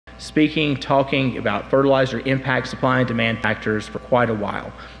talking about fertilizer impact, supply and demand factors for quite a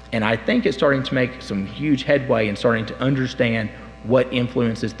while. And I think it's starting to make some huge headway in starting to understand what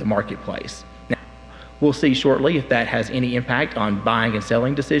influences the marketplace. Now, we'll see shortly if that has any impact on buying and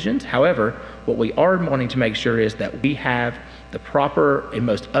selling decisions. However, what we are wanting to make sure is that we have the proper and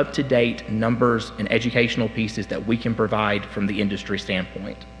most up-to-date numbers and educational pieces that we can provide from the industry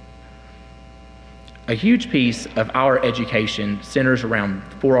standpoint. A huge piece of our education centers around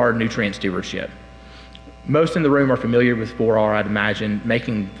 4R nutrient stewardship. Most in the room are familiar with 4R, I'd imagine,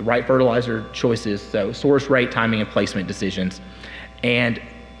 making the right fertilizer choices, so source, rate, timing, and placement decisions. And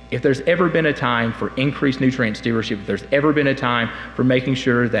if there's ever been a time for increased nutrient stewardship, if there's ever been a time for making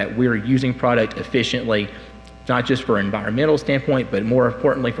sure that we're using product efficiently, not just for environmental standpoint, but more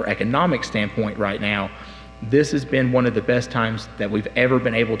importantly for economic standpoint right now, this has been one of the best times that we've ever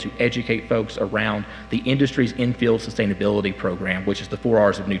been able to educate folks around the industry's in-field sustainability program, which is the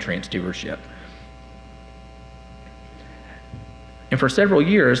 4Rs of nutrient stewardship. And for several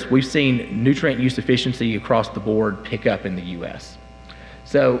years, we've seen nutrient use efficiency across the board pick up in the US.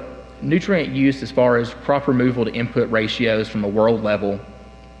 So nutrient use as far as crop removal to input ratios from a world level,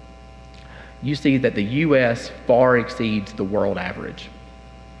 you see that the US far exceeds the world average.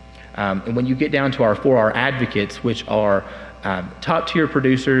 And when you get down to our 4R advocates, which are top tier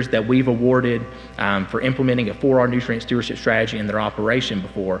producers that we've awarded for implementing a 4R nutrient stewardship strategy in their operation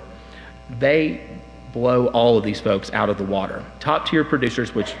before, they blow all of these folks out of the water. Top tier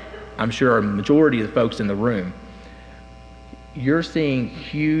producers, which I'm sure are a majority of the folks in the room, you're seeing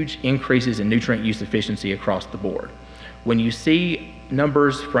huge increases in nutrient use efficiency across the board. When you see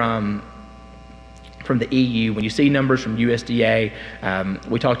numbers from the EU, when you see numbers from USDA,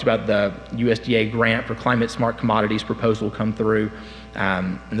 we talked about the USDA grant for climate smart commodities proposal come through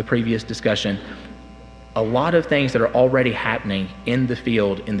in the previous discussion. A lot of things that are already happening in the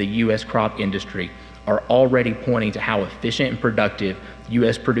field in the US crop industry are already pointing to how efficient and productive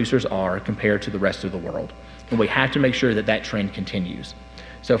US producers are compared to the rest of the world. And we have to make sure that that trend continues.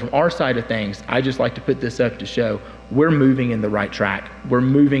 So from our side of things, I just like to put this up to show we're moving in the right track, we're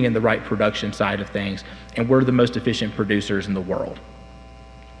moving in the right production side of things, and we're the most efficient producers in the world.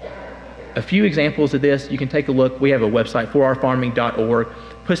 A few examples of this, you can take a look. We have a website, 4rfarming.org,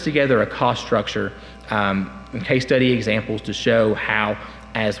 puts together a cost structure and case study examples to show how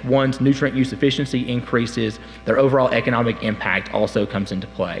as one's nutrient use efficiency increases, their overall economic impact also comes into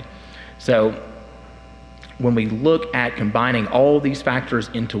play. So when we look at combining all these factors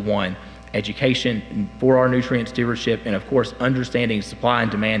into one, education, 4R nutrient stewardship, and of course understanding supply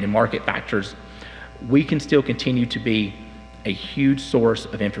and demand and market factors, we can still continue to be a huge source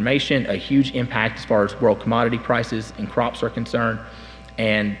of information, a huge impact as far as world commodity prices and crops are concerned.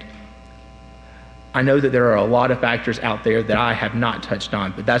 And I know that there are a lot of factors out there that I have not touched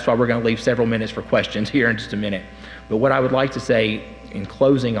on, but that's why we're going to leave several minutes for questions here in just a minute. But what I would like to say in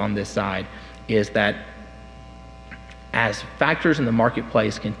closing on this side is that as factors in the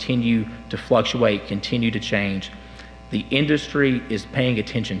marketplace continue to fluctuate, continue to change, the industry is paying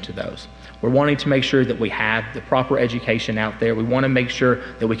attention to those. We're wanting to make sure that we have the proper education out there. We want to make sure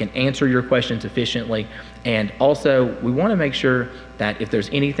that we can answer your questions efficiently. And also, we want to make sure that if there's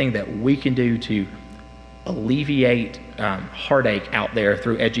anything that we can do to alleviate heartache out there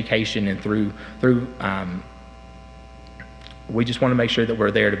through education and through we just want to make sure that we're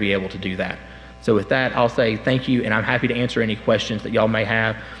there to be able to do that. So with that, I'll say thank you, and I'm happy to answer any questions that y'all may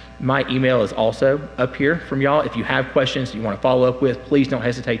have. My email is also up here from y'all. If you have questions you want to follow up with, please don't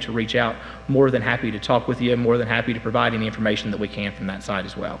hesitate to reach out. More than happy to talk with you, more than happy to provide any information that we can from that side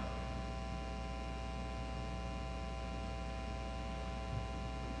as well.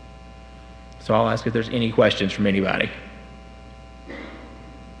 So I'll ask if there's any questions from anybody.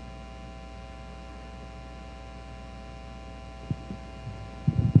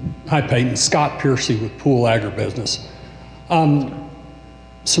 Hi, Peyton. Scott Piercy with Pool Agribusiness.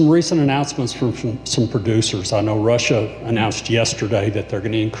 Some recent announcements from some producers. I know Russia announced yesterday that they're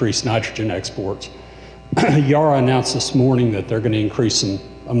going to increase nitrogen exports. Yara announced this morning that they're going to increase some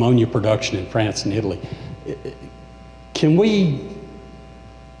ammonia production in France and Italy. Can we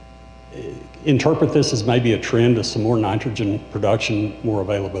interpret this as maybe a trend of some more nitrogen production, more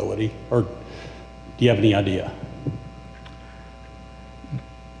availability, or do you have any idea?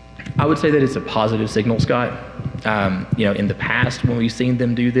 I would say that it's a positive signal, Scott. You know, in the past when we've seen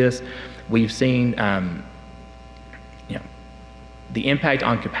them do this, we've seen you know, the impact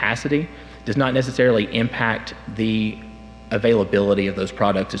on capacity does not necessarily impact the availability of those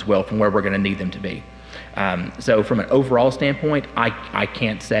products as well from where we're going to need them to be. So from an overall standpoint, I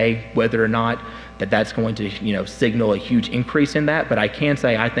can't say whether or not that's going to signal a huge increase in that, but I can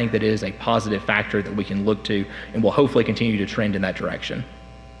say I think that it is a positive factor that we can look to and will hopefully continue to trend in that direction.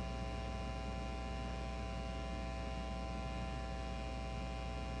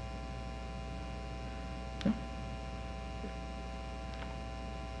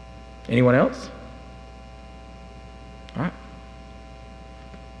 Anyone else? All right.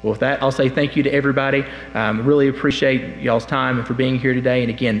 Well, with that, I'll say thank you to everybody. Really appreciate y'all's time and for being here today. And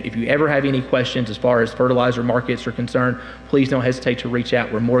again, if you ever have any questions as far as fertilizer markets are concerned, please don't hesitate to reach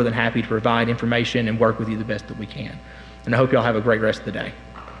out. We're more than happy to provide information and work with you the best that we can. And I hope y'all have a great rest of the day.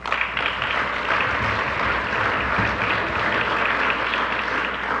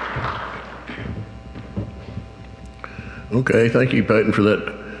 Okay, thank you, Peyton, for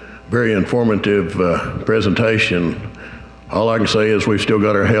that very informative presentation. All I can say is we've still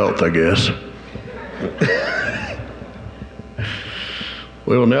got our health, I guess.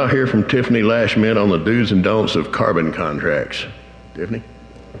 We will now hear from Tiffany Lashman on the do's and don'ts of carbon contracts. Tiffany?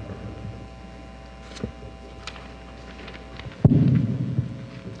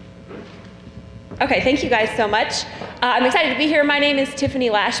 Okay, thank you guys so much. I'm excited to be here. My name is Tiffany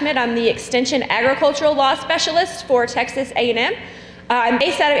Lashman. I'm the Extension Agricultural Law Specialist for Texas A&M. I'm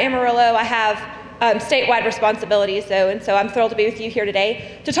based out of Amarillo. I have statewide responsibilities, and so I'm thrilled to be with you here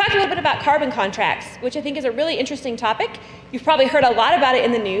today to talk a little bit about carbon contracts, which I think is a really interesting topic. You've probably heard a lot about it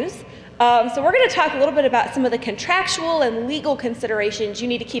in the news. So we're going to talk a little bit about some of the contractual and legal considerations you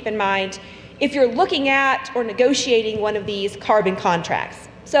need to keep in mind if you're looking at or negotiating one of these carbon contracts.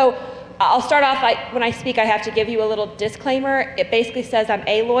 So I'll start off, when I speak, I have to give you a little disclaimer. It basically says I'm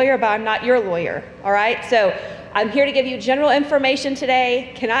a lawyer, but I'm not your lawyer, all right? So I'm here to give you general information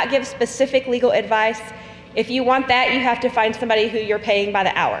today, cannot give specific legal advice. If you want that, you have to find somebody who you're paying by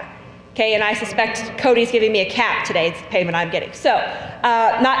the hour, okay? And I suspect Cody's giving me a cap today, it's the payment I'm getting. So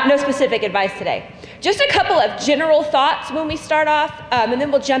no specific advice today. Just a couple of general thoughts when we start off, and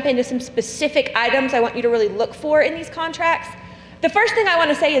then we'll jump into some specific items I want you to really look for in these contracts. The first thing I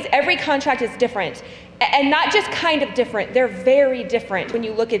want to say is every contract is different, and not just kind of different, they're very different when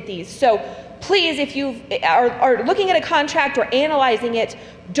you look at these. So please, if you are looking at a contract or analyzing it,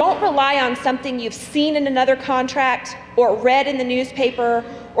 don't rely on something you've seen in another contract or read in the newspaper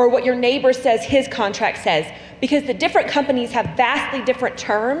or what your neighbor says his contract says, because the different companies have vastly different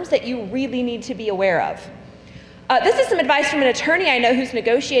terms that you really need to be aware of. This is some advice from an attorney I know who's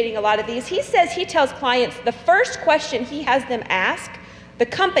negotiating a lot of these. He says he tells clients the first question he has them ask the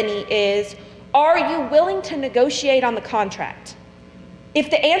company is, are you willing to negotiate on the contract? If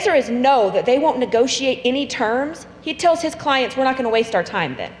the answer is no, that they won't negotiate any terms, he tells his clients, we're not going to waste our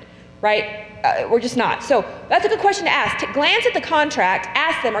time then, right? We're just not. So that's a good question to ask. To glance at the contract,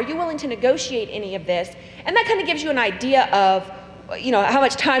 ask them, are you willing to negotiate any of this? And that kind of gives you an idea of how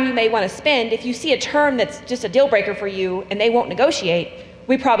much time you may want to spend. If you see a term that's just a deal breaker for you and they won't negotiate,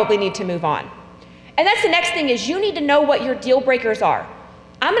 we probably need to move on. And that's the next thing is you need to know what your deal breakers are.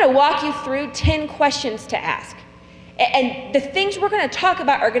 I'm going to walk you through 10 questions to ask. And the things we're going to talk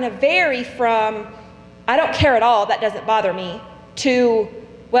about are going to vary from, I don't care at all, that doesn't bother me, to,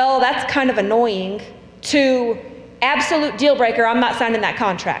 well, that's kind of annoying, to absolute deal breaker, I'm not signing that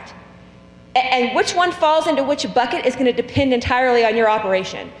contract. And which one falls into which bucket is going to depend entirely on your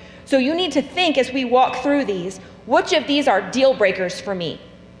operation. So you need to think as we walk through these, which of these are deal breakers for me?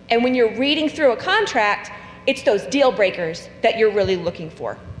 And when you're reading through a contract, it's those deal breakers that you're really looking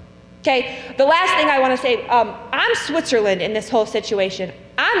for. Okay, the last thing I want to say, I'm Switzerland in this whole situation.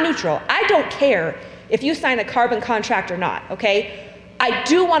 I'm neutral. I don't care if you sign a carbon contract or not, okay? I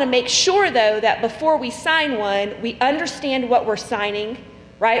do want to make sure, though, that before we sign one, we understand what we're signing,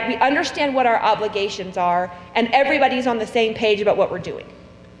 right? We understand what our obligations are, and everybody's on the same page about what we're doing,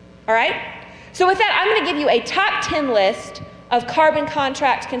 all right? So with that, I'm going to give you a top 10 list of carbon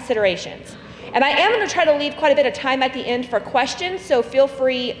contract considerations. And I am going to try to leave quite a bit of time at the end for questions, so feel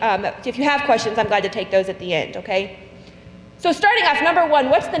free, if you have questions, I'm glad to take those at the end, okay? So starting off, number one,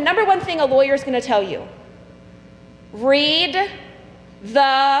 what's the number one thing a lawyer is going to tell you? Read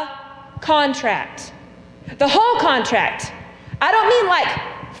the contract. The whole contract. I don't mean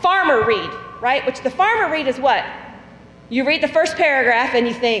like farmer read, right? Which the farmer read is what? You read the first paragraph and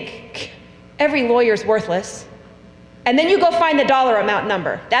you think, every lawyer's worthless. And then you go find the dollar amount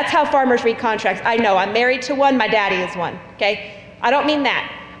number. That's how farmers read contracts. I know, I'm married to one, my daddy is one, okay? I don't mean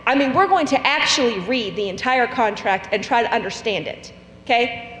that. I mean, we're going to actually read the entire contract and try to understand it,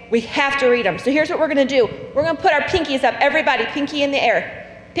 okay? We have to read them. So here's what we're gonna do. We're gonna put our pinkies up. Everybody, pinky in the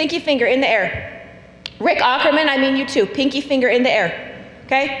air. Pinky finger in the air. Rick Ackerman, I mean you too. Pinky finger in the air,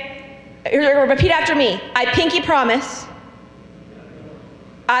 okay? Repeat after me. I pinky promise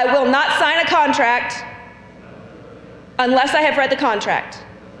I will not sign a contract unless I have read the contract.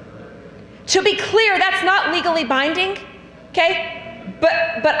 To be clear, that's not legally binding, okay?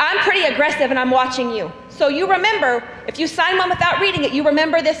 But I'm pretty aggressive and I'm watching you. So you remember, if you sign one without reading it, you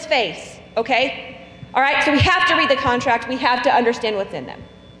remember this face, okay? All right, so we have to read the contract. We have to understand what's in them.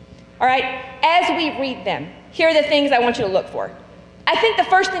 All right, as we read them, here are the things I want you to look for. I think the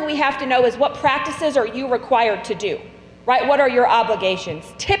first thing we have to know is what practices are you required to do, right? What are your obligations?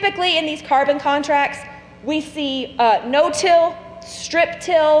 Typically in these carbon contracts, we see no-till,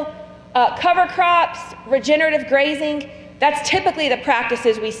 strip-till, cover crops, regenerative grazing. That's typically the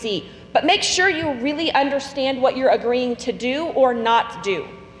practices we see. But make sure you really understand what you're agreeing to do or not do.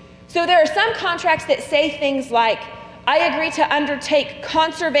 So there are some contracts that say things like, I agree to undertake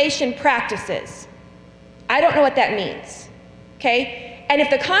conservation practices. I don't know what that means, okay? And if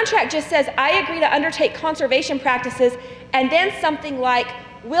the contract just says, I agree to undertake conservation practices, and then something like,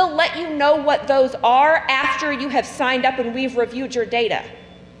 we'll let you know what those are after you have signed up and we've reviewed your data.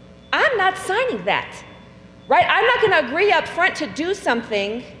 I'm not signing that, right? I'm not gonna agree up front to do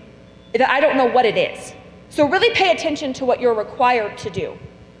something that I don't know what it is. So really pay attention to what you're required to do.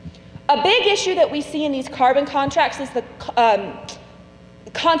 A big issue that we see in these carbon contracts is the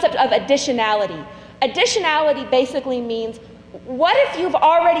concept of additionality. Additionality basically means, what if you've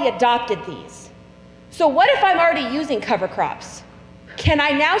already adopted these? So what if I'm already using cover crops? Can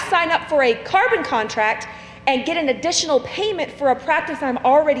I now sign up for a carbon contract and get an additional payment for a practice I'm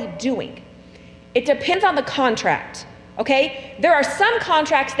already doing? It depends on the contract, okay? There are some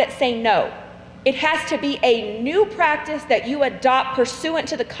contracts that say no. It has to be a new practice that you adopt pursuant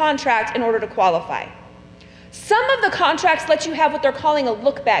to the contract in order to qualify. Some of the contracts let you have what they're calling a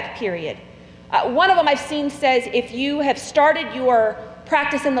look-back period. One of them I've seen says if you have started your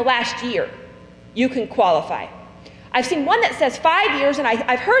practice in the last year, you can qualify. I've seen one that says 5 years, and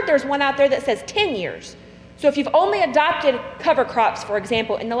I've heard there's one out there that says 10 years. So if you've only adopted cover crops, for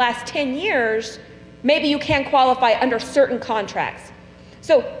example, in the last 10 years, maybe you can qualify under certain contracts.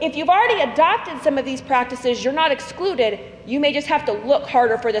 So if you've already adopted some of these practices, you're not excluded. You may just have to look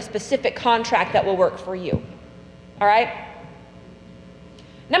harder for the specific contract that will work for you. All right?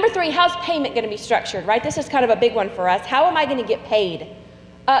 Number 3, how's payment going to be structured, right? This is kind of a big one for us. How am I going to get paid?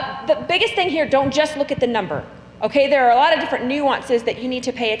 The biggest thing here, don't just look at the number. Okay, there are a lot of different nuances that you need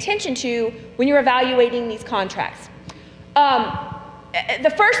to pay attention to when you're evaluating these contracts.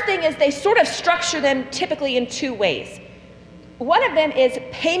 The first thing is they sort of structure them typically in 2 ways. One of them is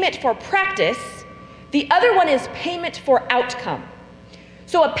payment for practice. The other one is payment for outcome.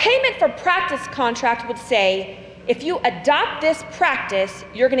 So a payment for practice contract would say, if you adopt this practice,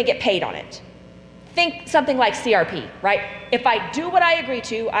 you're going to get paid on it. Think something like CRP, right? If I do what I agree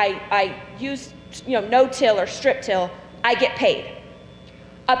to, I use no-till or strip-till, I get paid.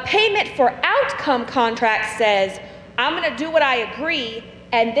 A payment for outcome contract says, I'm going to do what I agree,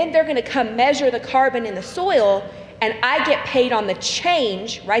 and then they're going to come measure the carbon in the soil, and I get paid on the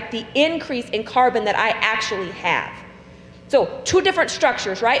change, right? The increase in carbon that I actually have. So 2 different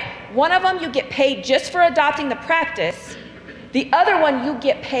structures, right? One of them you get paid just for adopting the practice. The other one you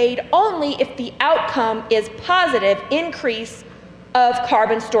get paid only if the outcome is positive increase of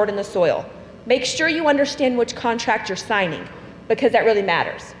carbon stored in the soil. Make sure you understand which contract you're signing, because that really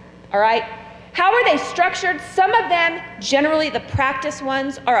matters, all right? How are they structured? Some of them, generally the practice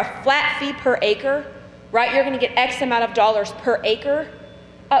ones, are a flat fee per acre, right? You're gonna get X amount of dollars per acre.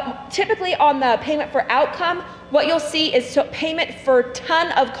 Typically on the payment for outcome, what you'll see is payment for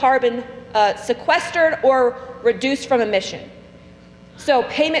ton of carbon sequestered or reduced from emission. So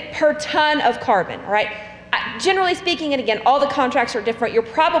payment per ton of carbon, all right? Generally speaking, and again, all the contracts are different, you're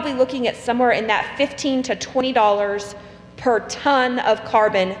probably looking at somewhere in that $15 to $20 per ton of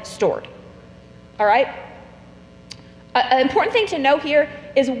carbon stored, all right? An important thing to know here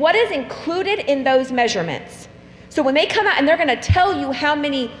is what is included in those measurements. So when they come out and they're gonna tell you how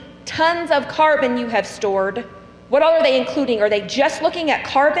many tons of carbon you have stored, what all are they including? Are they just looking at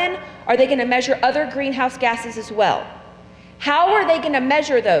carbon? Are they gonna measure other greenhouse gases as well? How are they going to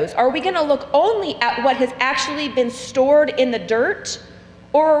measure those? Are we going to look only at what has actually been stored in the dirt?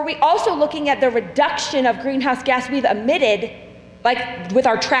 Or are we also looking at the reduction of greenhouse gas we've emitted, like with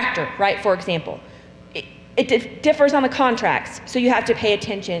our tractor, right, for example? It differs on the contracts, so you have to pay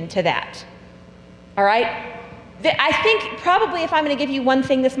attention to that. All right? I think probably if I'm going to give you one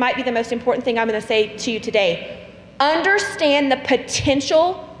thing, this might be the most important thing I'm going to say to you today. Understand the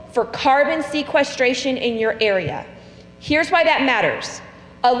potential for carbon sequestration in your area. Here's why that matters.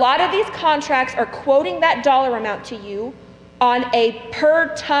 A lot of these contracts are quoting that dollar amount to you on a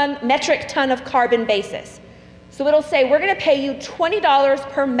per ton, metric ton of carbon basis. So it'll say, we're gonna pay you $20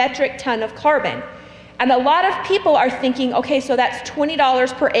 per metric ton of carbon. And a lot of people are thinking, okay, so that's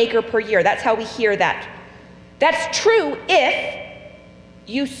 $20 per acre per year. That's how we hear that. That's true if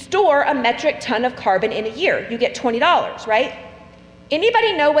you store a metric ton of carbon in a year. You get $20, right?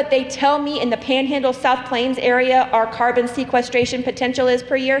 Anybody know what they tell me in the Panhandle South Plains area our carbon sequestration potential is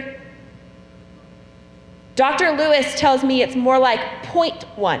per year? Dr. Lewis tells me it's more like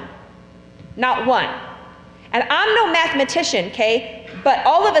 0.1, not 1. And I'm no mathematician, okay? But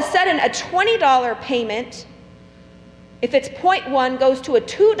all of a sudden, a $20 payment, if it's 0.1, goes to a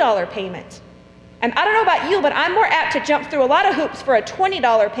 $2 payment. And I don't know about you, but I'm more apt to jump through a lot of hoops for a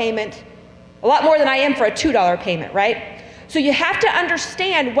 $20 payment, a lot more than I am for a $2 payment, right? So you have to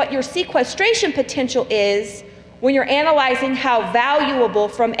understand what your sequestration potential is when you're analyzing how valuable,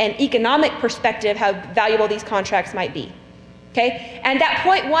 from an economic perspective, how valuable these contracts might be, okay? And that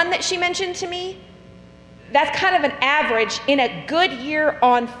 0.1 that she mentioned to me, that's kind of an average in a good year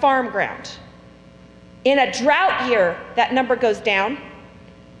on farm ground. In a drought year, that number goes down.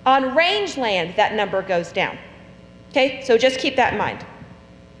 On rangeland, that number goes down. Okay, so just keep that in mind.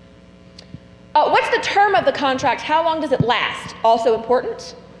 What's the term of the contract? How long does it last? Also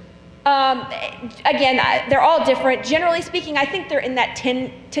important. Again, they're all different. Generally speaking, I think they're in that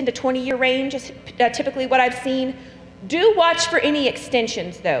 10 to 20 year range is typically what I've seen. Do watch for any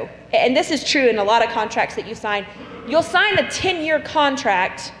extensions though. And this is true in a lot of contracts that you sign. You'll sign a 10-year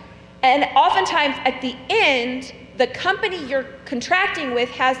contract, and oftentimes at the end, the company you're contracting with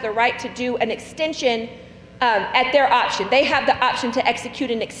has the right to do an extension at their option. They have the option to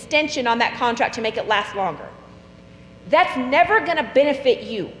execute an extension on that contract to make it last longer. That's never gonna benefit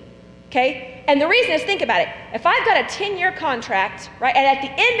you, okay? And the reason is, think about it. If I've got a 10-year contract, right, and at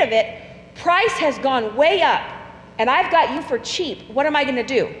the end of it, price has gone way up, and I've got you for cheap, what am I gonna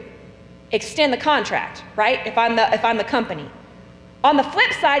do? Extend the contract, right, if I'm the company. On the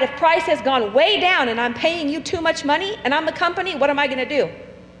flip side, if price has gone way down and I'm paying you too much money and I'm the company, what am I gonna do?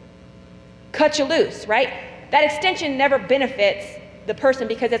 Cut you loose, right? That extension never benefits the person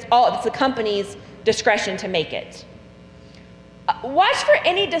because it's the company's discretion to make it. Watch for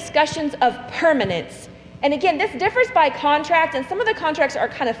any discussions of permanence. And again, this differs by contract, and some of the contracts are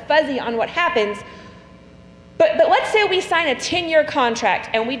kind of fuzzy on what happens. But let's say we sign a 10-year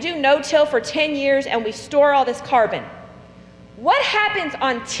contract and we do no-till for 10 years and we store all this carbon. What happens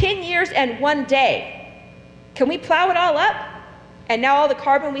on 10 years and 1 day? Can we plow it all up and now all the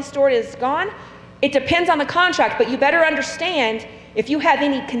carbon we stored is gone? It depends on the contract, but you better understand if you have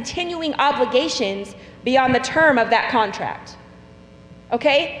any continuing obligations beyond the term of that contract.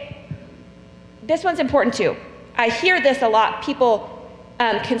 Okay? This one's important too. I hear this a lot. People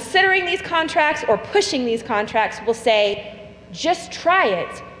considering these contracts or pushing these contracts will say, just try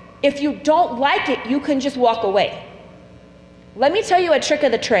it. If you don't like it, you can just walk away. Let me tell you a trick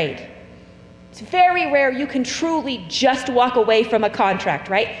of the trade. It's very rare you can truly just walk away from a contract,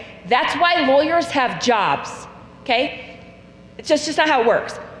 right? That's why lawyers have jobs, okay? It's just not how it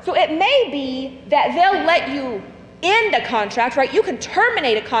works. So it may be that they'll let you end a contract, right? You can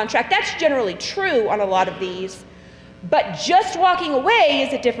terminate a contract. That's generally true on a lot of these. But just walking away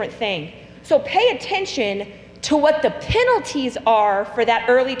is a different thing. So pay attention to what the penalties are for that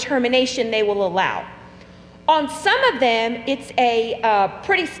early termination they will allow. On some of them, it's a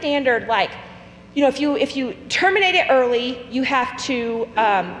pretty standard, like, you know, if you terminate it early, you have to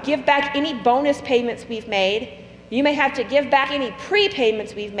give back any bonus payments we've made. You may have to give back any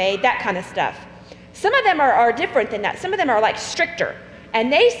prepayments we've made, that kind of stuff. Some of them are different than that. Some of them are like stricter.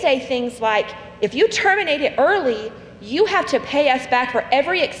 And they say things like, if you terminate it early, you have to pay us back for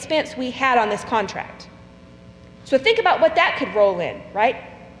every expense we had on this contract. So think about what that could roll in, right?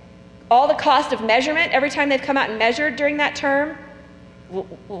 All the cost of measurement, every time they've come out and measured during that term,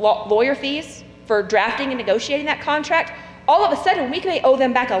 lawyer fees for drafting and negotiating that contract, all of a sudden we may owe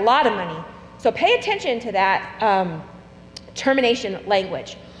them back a lot of money. So pay attention to that termination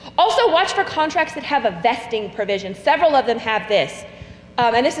language. Also watch for contracts that have a vesting provision. Several of them have this.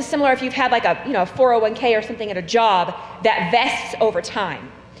 And this is similar if you've had like a 401k or something at a job that vests over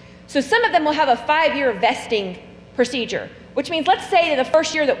time. So some of them will have a 5-year vesting procedure, which means let's say that the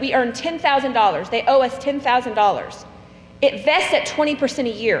first year that we earn $10,000, they owe us $10,000. It vests at 20% a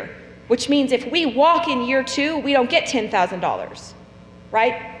year, which means if we walk in year 2, we don't get $10,000,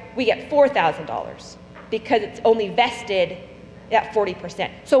 right? We get $4,000 because it's only vested at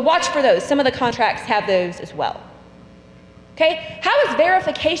 40%. So watch for those. Some of the contracts have those as well. Okay, how is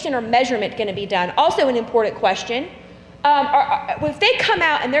verification or measurement going to be done? Also an important question. if they come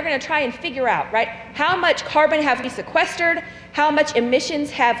out and they're going to try and figure out, right, how much carbon have we sequestered, how much emissions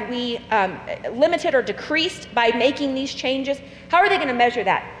have we limited or decreased by making these changes, how are they going to measure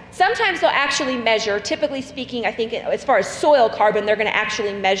that? Sometimes they'll actually measure, typically speaking, I think as far as soil carbon, they're going to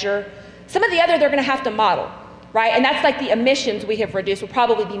actually measure. Some of the other they're going to have to model, right? And that's like the emissions we have reduced will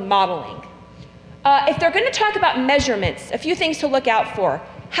probably be modeling. If they're going to talk about measurements, a few things to look out for.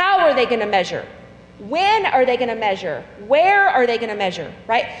 How are they going to measure? When are they going to measure? Where are they going to measure,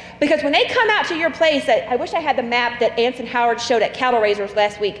 right? Because when they come out to your place, I wish I had the map that Anson Howard showed at Cattle Raisers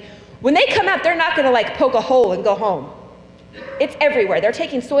last week. When they come out, they're not going to like poke a hole and go home. It's everywhere. They're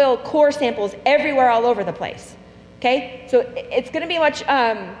taking soil core samples everywhere all over the place, okay? So it's going to be much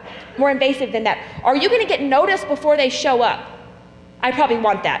more invasive than that. Are you going to get noticed before they show up? I probably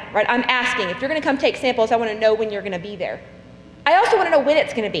want that, right? I'm asking. If you're going to come take samples, I want to know when you're going to be there. I also want to know when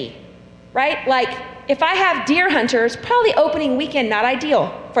it's going to be, right? Like, if I have deer hunters, probably opening weekend, not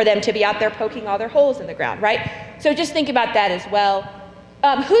ideal for them to be out there poking all their holes in the ground, right? So just think about that as well.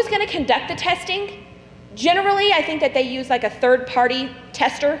 Who's going to conduct the testing? Generally, I think that they use like a third-party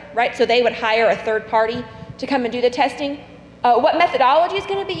tester, right? So they would hire a third party to come and do the testing. What methodology is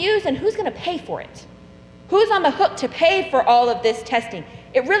going to be used and who's going to pay for it? Who's on the hook to pay for all of this testing?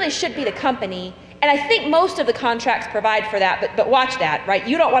 It really should be the company. And I think most of the contracts provide for that, but watch that, right?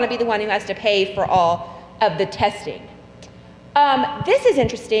 You don't want to be the one who has to pay for all of the testing. This is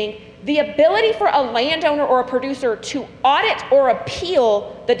interesting. The ability for a landowner or a producer to audit or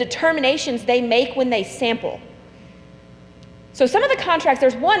appeal the determinations they make when they sample. So some of the contracts,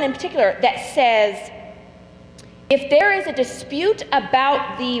 there's one in particular that says, if there is a dispute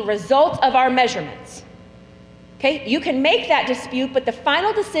about the results of our measurements, okay, you can make that dispute, but the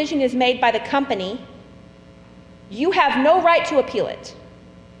final decision is made by the company. You have no right to appeal it.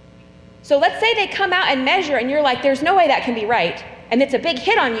 So let's say they come out and measure and you're like, there's no way that can be right. And it's a big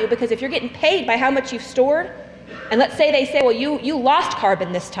hit on you because if you're getting paid by how much you've stored, and let's say they say, well, you lost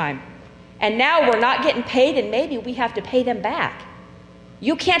carbon this time, and now we're not getting paid and maybe we have to pay them back.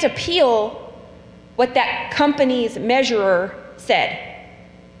 You can't appeal what that company's measurer said.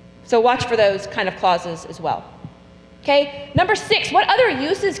 So watch for those kind of clauses as well. Okay, number 6, what other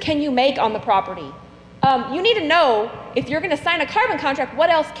uses can you make on the property? You need to know, if you're going to sign a carbon contract, what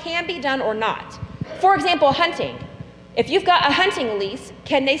else can be done or not. For example, hunting. If you've got a hunting lease,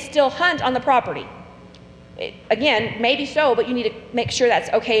 can they still hunt on the property? Again, maybe so, but you need to make sure that's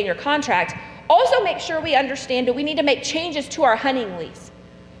okay in your contract. Also make sure we understand, do we need to make changes to our hunting lease?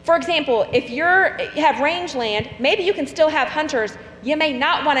 For example, if you have rangeland, maybe you can still have hunters. You may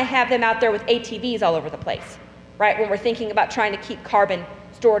not want to have them out there with ATVs all over the place, right, when we're thinking about trying to keep carbon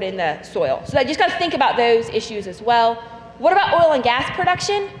stored in the soil. So I just got to think about those issues as well. What about oil and gas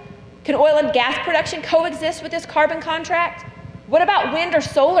production? Can oil and gas production coexist with this carbon contract? What about wind or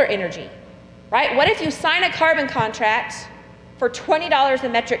solar energy, right? What if you sign a carbon contract for $20 a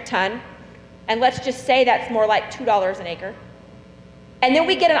metric ton, and let's just say that's more like $2 an acre, and then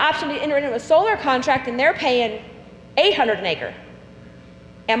we get an option to enter into a solar contract and they're paying $800 an acre.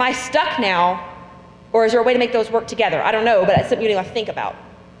 Am I stuck now? Or is there a way to make those work together? I don't know, but it's something you need to think about.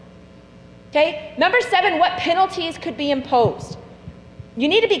 Okay, number 7, what penalties could be imposed? You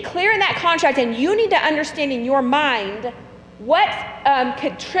need to be clear in that contract and you need to understand in your mind what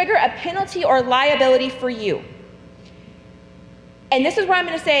could trigger a penalty or liability for you. And this is where I'm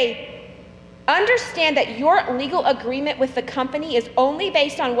going to say, understand that your legal agreement with the company is only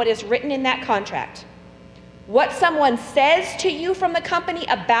based on what is written in that contract. What someone says to you from the company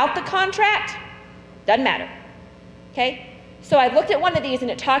about the contract doesn't matter, okay? So I looked at one of these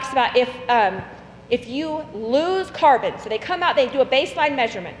and it talks about if you lose carbon, so they come out, they do a baseline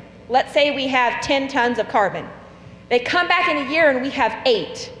measurement. Let's say we have 10 tons of carbon. They come back in a year and we have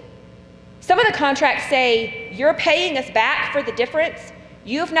 8. Some of the contracts say, you're paying us back for the difference.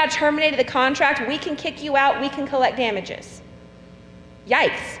 You've now terminated the contract. We can kick you out. We can collect damages.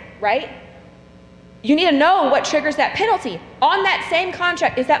 Yikes, right? You need to know what triggers that penalty. On that same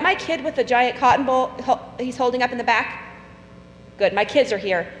contract, is that my kid with the giant cotton ball he's holding up in the back? Good, my kids are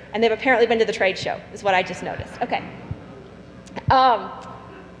here, and they've apparently been to the trade show, is what I just noticed. Okay.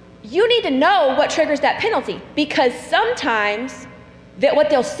 You need to know what triggers that penalty, because sometimes what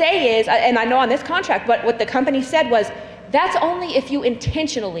they'll say is, and I know on this contract, but what the company said was, that's only if you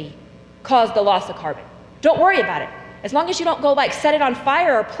intentionally cause the loss of carbon. Don't worry about it. As long as you don't go like set it on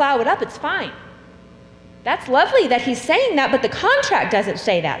fire or plow it up, it's fine. That's lovely that he's saying that, but the contract doesn't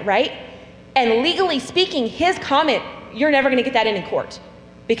say that, right? And legally speaking, his comment, you're never gonna get that in court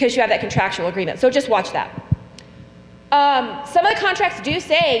because you have that contractual agreement. So just watch that. Some of the contracts do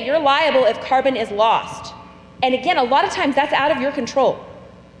say you're liable if carbon is lost. And again, a lot of times that's out of your control.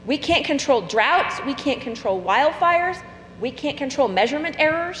 We can't control droughts, we can't control wildfires, we can't control measurement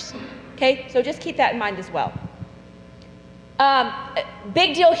errors, okay? So just keep that in mind as well.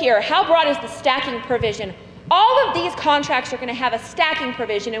 Big deal here, how broad is the stacking provision? All of these contracts are gonna have a stacking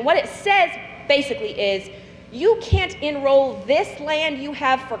provision, and what it says basically is, you can't enroll this land you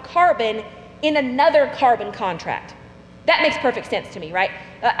have for carbon in another carbon contract. That makes perfect sense to me, right?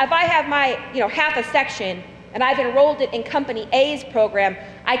 If I have my, half a section and I've enrolled it in Company A's program,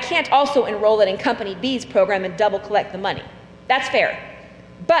 I can't also enroll it in Company B's program and double collect the money. That's fair.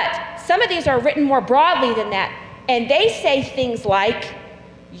 But some of these are written more broadly than that, and they say things like,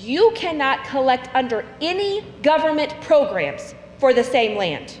 you cannot collect under any government programs for the same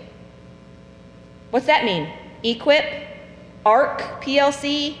land. What's that mean? EQIP, ARC,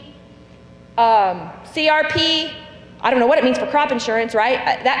 PLC, CRP, I don't know what it means for crop insurance,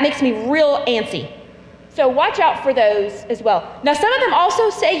 right? That makes me real antsy. So watch out for those as well. Now, some of them also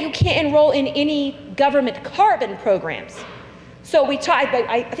say you can't enroll in any government carbon programs. So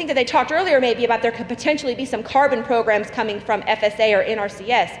I think that they talked earlier maybe about there could potentially be some carbon programs coming from FSA or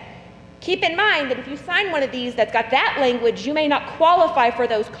NRCS. Keep in mind that if you sign one of these that's got that language, you may not qualify for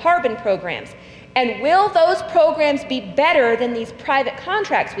those carbon programs. And will those programs be better than these private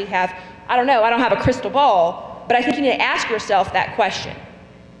contracts we have? I don't know, I don't have a crystal ball, but I think you need to ask yourself that question.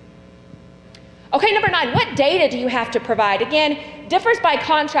 Okay, number 9, what data do you have to provide? Again, differs by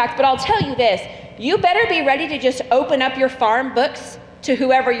contract, but I'll tell you this, you better be ready to just open up your farm books to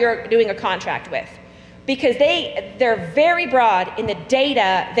whoever you're doing a contract with, because they're very broad in the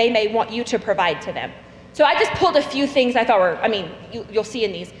data they may want you to provide to them. So I just pulled a few things I thought were, you'll see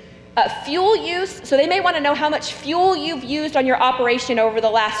in these. Fuel use, so they may want to know how much fuel you've used on your operation over the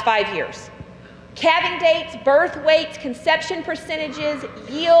last 5 years. Calving dates, birth weights, conception percentages,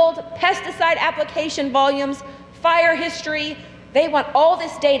 yield, pesticide application volumes, fire history. They want all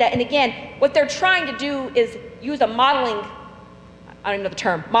this data, and again, what they're trying to do is use a modeling, I don't know the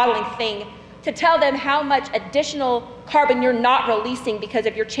term, modeling thing, to tell them how much additional carbon you're not releasing because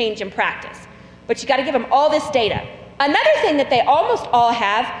of your change in practice. But you gotta give them all this data. Another thing that they almost all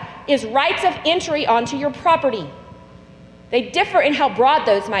have is rights of entry onto your property. They differ in how broad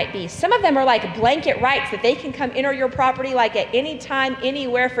those might be. Some of them are like blanket rights that they can come enter your property like at any time,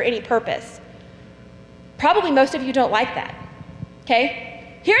 anywhere, for any purpose. Probably most of you don't like that,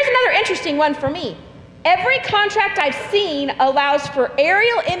 okay? Here's another interesting one for me. Every contract I've seen allows for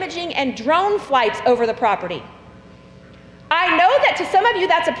aerial imaging and drone flights over the property. I know that to some of you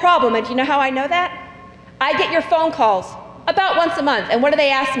that's a problem, and do you know how I know that? I get your phone calls about once a month, and what do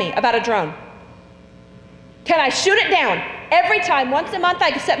they ask me about a drone? Can I shoot it down? Every time, once a month,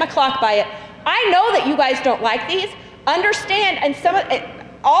 I can set my clock by it. I know that you guys don't like these. Understand, and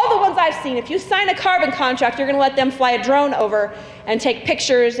all the ones I've seen, if you sign a carbon contract, you're gonna let them fly a drone over and take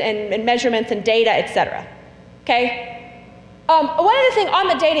pictures and measurements and data, etc. Okay? One other thing on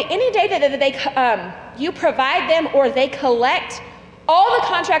the data, any data that you provide them or they collect, all the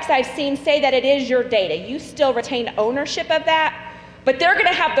contracts I've seen say that it is your data. You still retain ownership of that, but they're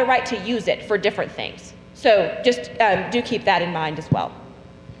gonna have the right to use it for different things. So just do keep that in mind as well.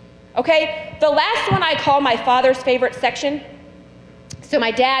 Okay, the last one I call my father's favorite section. So my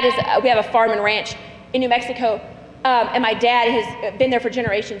dad we have a farm and ranch in New Mexico, and my dad has been there for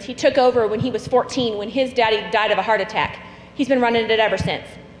generations. He took over when he was 14, when his daddy died of a heart attack. He's been running it ever since.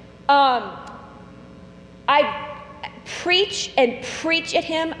 I preach and preach at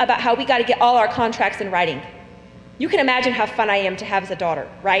him about how we gotta get all our contracts in writing. You can imagine how fun I am to have as a daughter,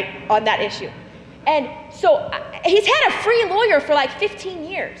 right, on that issue. And so he's had a free lawyer for like 15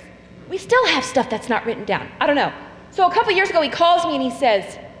 years. We still have stuff that's not written down. I don't know. So a couple years ago, he calls me and he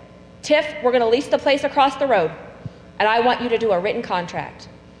says, Tiff, we're gonna lease the place across the road, and I want you to do a written contract.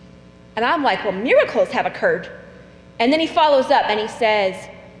 And I'm like, well, miracles have occurred. And then he follows up and he says,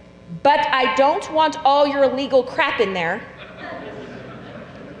 but I don't want all your legal crap in there.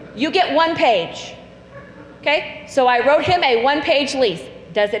 You get 1 page. Okay? So I wrote him a 1-page lease.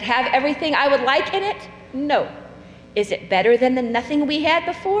 Does it have everything I would like in it? No. Is it better than the nothing we had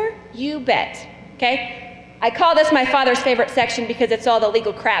before? You bet. Okay? I call this my father's favorite section because it's all the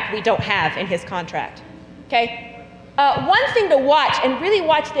legal crap we don't have in his contract. Okay? One thing to watch, and really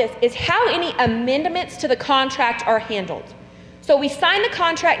watch this, is how any amendments to the contract are handled. So we sign the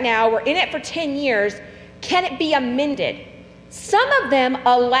contract now, we're in it for 10 years, can it be amended? Some of them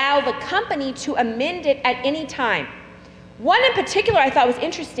allow the company to amend it at any time. One in particular I thought was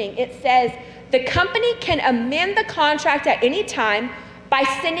interesting. It says the company can amend the contract at any time by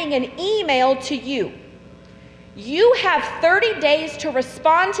sending an email to you. You have 30 days to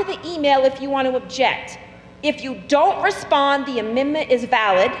respond to the email if you want to object. If you don't respond, the amendment is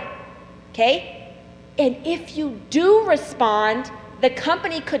valid, okay? And if you do respond, the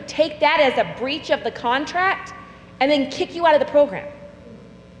company could take that as a breach of the contract and then kick you out of the program.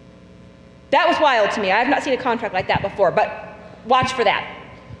 That was wild to me. I have not seen a contract like that before, but watch for that,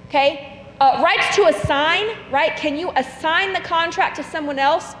 okay? Rights to assign, right? Can you assign the contract to someone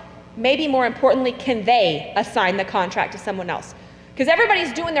else? Maybe more importantly, can they assign the contract to someone else? Because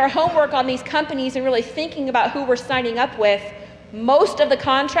everybody's doing their homework on these companies and really thinking about who we're signing up with. Most of the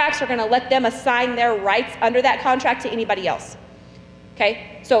contracts are going to let them assign their rights under that contract to anybody else.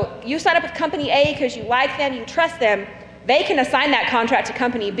 Okay? So you sign up with company A because you like them, you trust them. They can assign that contract to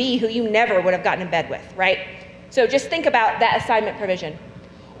company B, who you never would have gotten in bed with, right? So just think about that assignment provision.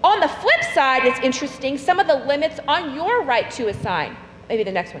 On the flip side, it's interesting, some of the limits on your right to assign. Maybe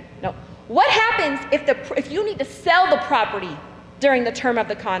the next one. No. What happens if you need to sell the property during the term of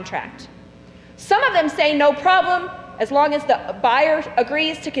the contract? Some of them say no problem, as long as the buyer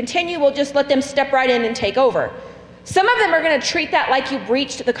agrees to continue, we'll just let them step right in and take over. Some of them are going to treat that like you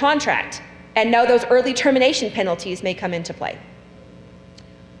breached the contract, and know those early termination penalties may come into play.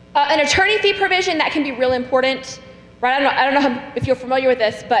 An attorney fee provision, that can be real important, right? I don't know if you're familiar with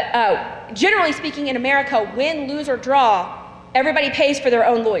this, but generally speaking in America, win, lose, or draw, everybody pays for their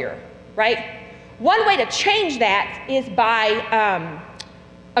own lawyer, right? One way to change that is by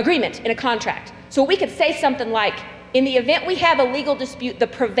agreement in a contract. So we could say something like, in the event we have a legal dispute, the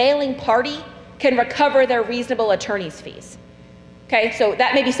prevailing party can recover their reasonable attorney's fees. Okay, so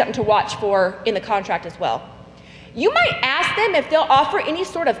that may be something to watch for in the contract as well. You might ask them if they'll offer any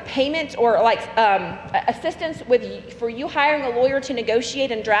sort of payment or like assistance for you hiring a lawyer to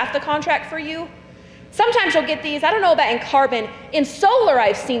negotiate and draft the contract for you. Sometimes you'll get these, I don't know about in carbon. In solar,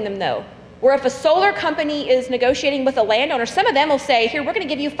 I've seen them though, where if a solar company is negotiating with a landowner, some of them will say, here, we're gonna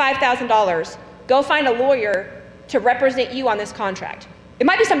give you $5,000. Go find a lawyer to represent you on this contract. It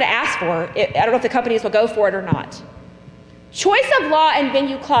might be something to ask for. I don't know if the companies will go for it or not. Choice of law and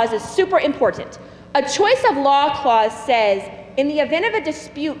venue clause is super important. A choice of law clause says, in the event of a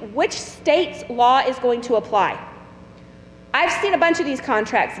dispute, which state's law is going to apply? I've seen a bunch of these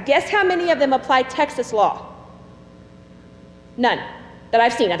contracts. Guess how many of them apply Texas law? None that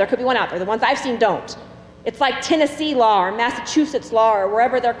I've seen. Now, there could be one out there. The ones I've seen don't. It's like Tennessee law or Massachusetts law or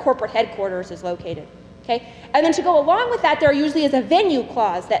wherever their corporate headquarters is located. Okay? And then to go along with that, there usually is a venue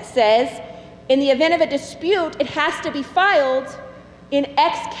clause that says, in the event of a dispute, it has to be filed in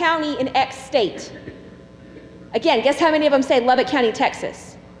X county in X state. Again, guess how many of them say Lubbock County,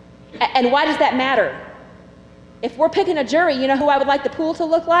 Texas? And why does that matter? If we're picking a jury, you know who I would like the pool to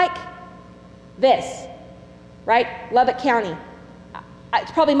look like? This, right? Lubbock County.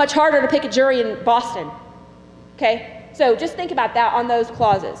 It's probably much harder to pick a jury in Boston, okay? So just think about that on those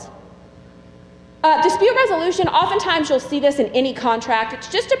clauses. Dispute resolution, oftentimes you'll see this in any contract. It's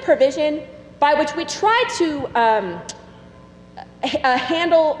just a provision by which we try to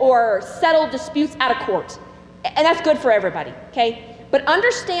handle or settle disputes out of court. And that's good for everybody, okay? But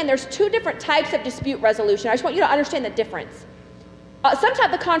understand there's two different types of dispute resolution. I just want you to understand the difference.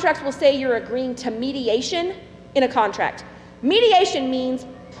 Sometimes the contracts will say you're agreeing to mediation in a contract. Mediation means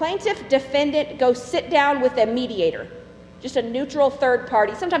plaintiff, defendant go sit down with a mediator, just a neutral third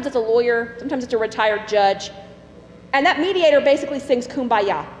party. Sometimes it's a lawyer, sometimes it's a retired judge. And that mediator basically sings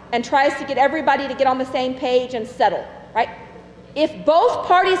Kumbaya and tries to get everybody to get on the same page and settle, right? If both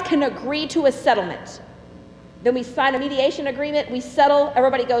parties can agree to a settlement, then we sign a mediation agreement, we settle,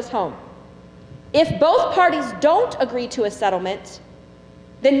 everybody goes home. If both parties don't agree to a settlement,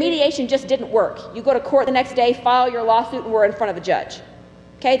 then mediation just didn't work. You go to court the next day, file your lawsuit, and we're in front of a judge.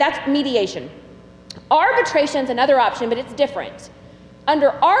 Okay, that's mediation. Arbitration's another option, but it's different.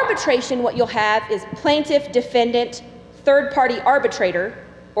 Under arbitration, what you'll have is plaintiff, defendant, third-party arbitrator,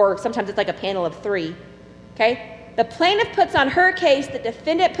 or sometimes it's like a panel of three, okay? The plaintiff puts on her case, the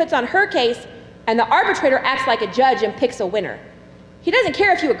defendant puts on her case, and the arbitrator acts like a judge and picks a winner. He doesn't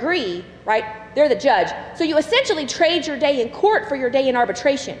care if you agree, right? They're the judge. So you essentially trade your day in court for your day in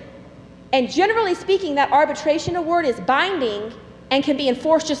arbitration. And generally speaking, that arbitration award is binding and can be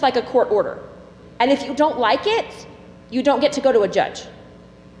enforced just like a court order. And if you don't like it, you don't get to go to a judge.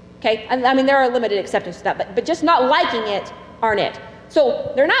 Okay? And I mean, there are limited exceptions to that, but just not liking it aren't it.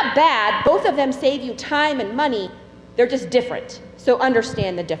 So they're not bad. Both of them save you time and money. They're just different. So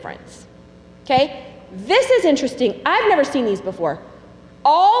understand the difference. Okay? This is interesting. I've never seen these before.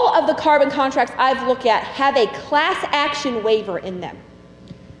 All of the carbon contracts I've looked at have a class action waiver in them.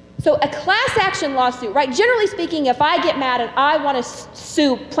 So a class action lawsuit, right? Generally speaking, if I get mad and I want to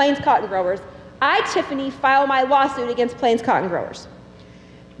sue Plains Cotton Growers, I, Tiffany, file my lawsuit against Plains Cotton Growers.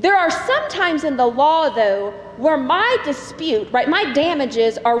 There are some times in the law, though, where my dispute, right, my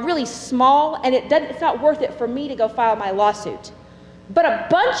damages are really small and it's not worth it for me to go file my lawsuit. But a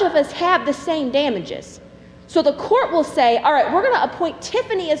bunch of us have the same damages. So the court will say, all right, we're going to appoint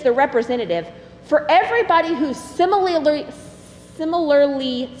Tiffany as the representative for everybody who's similarly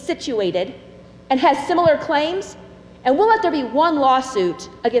situated and has similar claims, and we'll let there be one lawsuit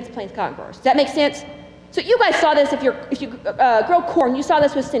against Plains Cotton Growers. Does that make sense? So you guys saw this if you grow corn, you saw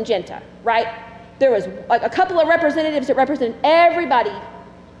this with Syngenta, right? There was like a couple of representatives that represented everybody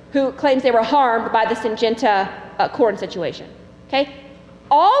who claims they were harmed by the Syngenta corn situation, okay?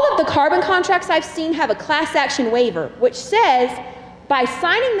 All of the carbon contracts I've seen have a class action waiver, which says, by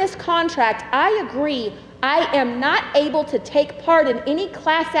signing this contract, I agree I am not able to take part in any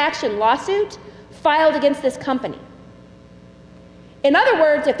class action lawsuit filed against this company. In other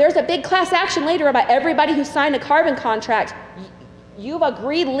words, if there's a big class action later about everybody who signed a carbon contract, you've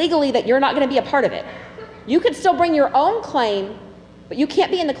agreed legally that you're not going to be a part of it. You could still bring your own claim, but you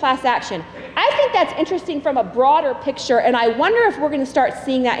can't be in the class action. I think that's interesting from a broader picture, and I wonder if we're going to start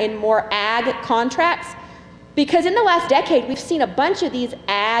seeing that in more ag contracts, because in the last decade, we've seen a bunch of these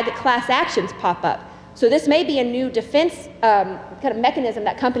ag class actions pop up. So this may be a new defense kind of mechanism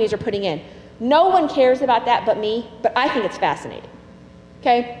that companies are putting in. No one cares about that but me, but I think it's fascinating.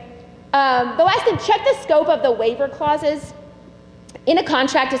 Okay. The last thing, check the scope of the waiver clauses. In a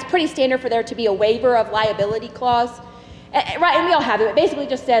contract, it's pretty standard for there to be a waiver of liability clause. Right, and we all have it. It basically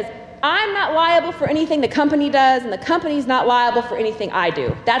just says, I'm not liable for anything the company does, and the company's not liable for anything I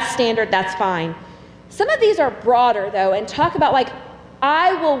do. That's standard, that's fine. Some of these are broader, though, and talk about, like,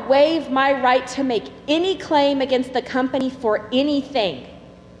 I will waive my right to make any claim against the company for anything,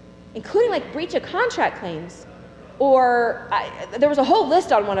 including, like, breach of contract claims. Or there was a whole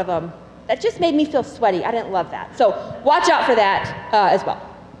list on one of them that just made me feel sweaty. I didn't love that. So watch out for that as well.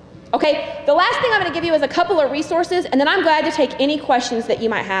 Okay, the last thing I'm going to give you is a couple of resources, and then I'm glad to take any questions that you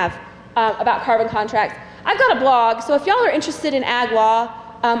might have about carbon contracts. I've got a blog, so if y'all are interested in ag law,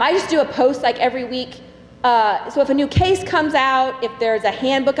 I just do a post like every week. So if a new case comes out, if there's a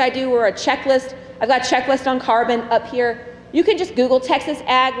handbook I do or a checklist, I've got a checklist on carbon up here. You can just Google Texas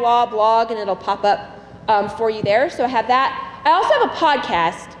Ag Law blog, and it'll pop up for you there, so I have that. I also have a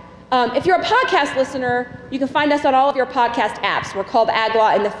podcast. If you're a podcast listener, you can find us on all of your podcast apps. We're called Ag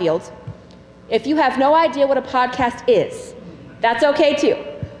Law in the Field. If you have no idea what a podcast is, that's okay too.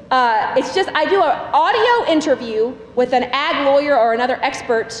 It's just, I do an audio interview with an ag lawyer or another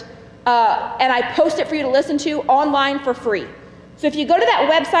expert, and I post it for you to listen to online for free. So if you go to that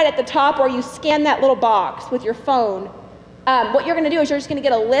website at the top, or you scan that little box with your phone, what you're going to do is you're just going to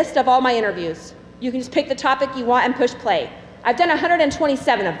get a list of all my interviews. You can just pick the topic you want and push play. I've done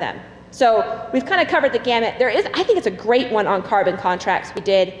 127 of them. So we've kind of covered the gamut. I think it's a great one on carbon contracts we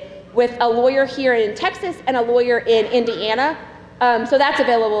did with a lawyer here in Texas and a lawyer in Indiana. So that's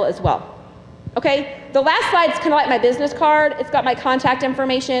available as well. Okay, the last slide's kind of like my business card. It's got my contact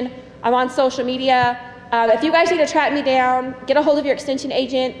information. I'm on social media. If you guys need to track me down, get a hold of your extension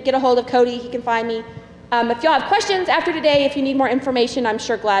agent, get a hold of Cody, he can find me. If y'all have questions after today, if you need more information, I'm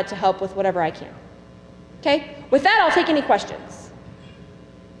sure glad to help with whatever I can. Okay, with that, I'll take any questions.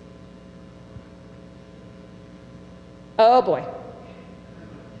 Oh boy.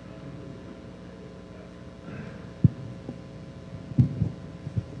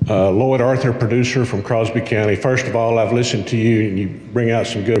 Lloyd Arthur, producer from Crosby County. First of all, I've listened to you and you bring out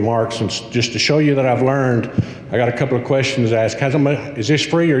some good remarks, and just to show you that I've learned, I got a couple of questions to ask. Is this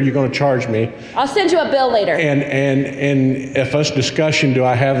free, or are you going to charge me? I'll send you a bill later. And if us discussion, do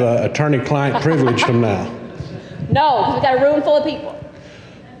I have an attorney-client privilege from now? No, because we've got a room full of people.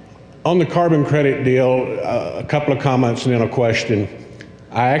 On the carbon credit deal, a couple of comments and then a question.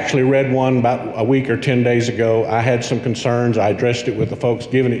 I actually read one about a week or 10 days ago. I had some concerns. I addressed it with the folks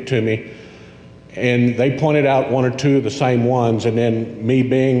giving it to me, and they pointed out one or two of the same ones, and then me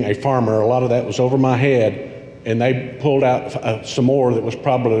being a farmer, a lot of that was over my head, and they pulled out some more that was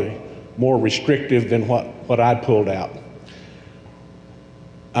probably more restrictive than what I pulled out.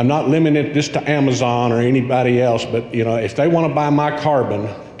 I'm not limiting this to Amazon or anybody else, but if they want to buy my carbon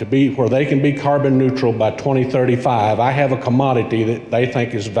to be where they can be carbon neutral by 2035, I have a commodity that they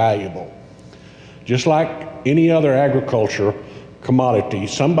think is valuable. Just like any other agriculture commodity,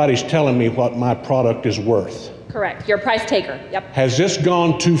 somebody's telling me what my product is worth. Correct, you're a price taker, yep. Has this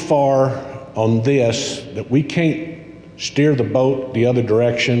gone too far on this that we can't steer the boat the other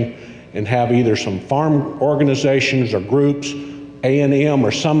direction and have either some farm organizations or groups, A&M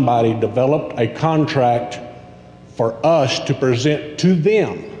or somebody, developed a contract for us to present to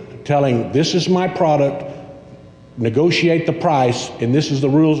them, telling this is my product, negotiate the price, and this is the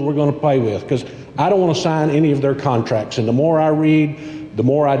rules we're going to play with, because I don't want to sign any of their contracts. And the more I read, the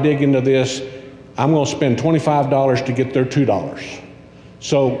more I dig into this, I'm going to spend $25 to get their $2.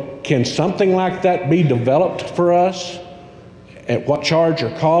 So can something like that be developed for us? At what charge or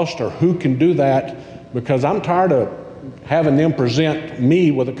cost, or who can do that? Because I'm tired of having them present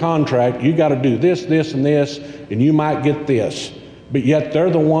me with a contract. You got to do this, this, and this, and you might get this. But yet they're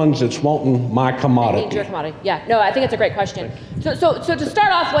the ones that's wanting my commodity. Your commodity. Yeah, no, I think it's a great question. So to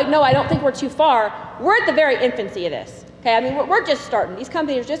start off, like, no, I don't think we're too far. We're at the very infancy of this. Okay, I mean, we're just starting. These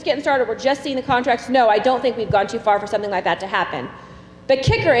companies are just getting started. We're just seeing the contracts. No, I don't think we've gone too far for something like that to happen. The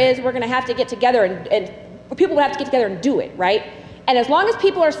kicker is we're going to have to get together and people will have to get together and do it, right? And as long as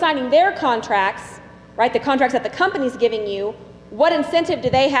people are signing their contracts, right, the contracts that the company's giving you, what incentive do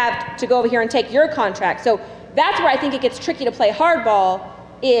they have to go over here and take your contract? So that's where I think it gets tricky to play hardball,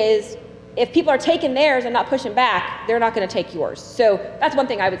 is if people are taking theirs and not pushing back, they're not going to take yours. So that's one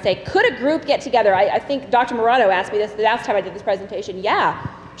thing I would say. Could a group get together? I think Dr. Morano asked me this the last time I did this presentation. Yeah,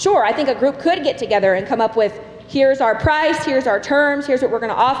 sure. I think a group could get together and come up with, here's our price, here's our terms, here's what we're going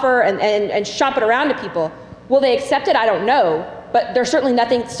to offer, and shop it around to people. Will they accept it? I don't know. But there's certainly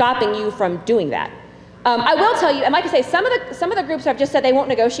nothing stopping you from doing that. I will tell you, and like I say, some of the groups have just said they won't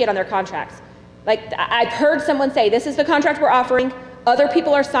negotiate on their contracts. Like, I've heard someone say, this is the contract we're offering, other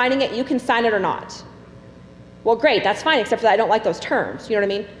people are signing it, you can sign it or not. Well, great, that's fine, except for that I don't like those terms, you know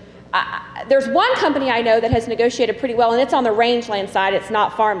what I mean? There's one company I know that has negotiated pretty well, and it's on the rangeland side, it's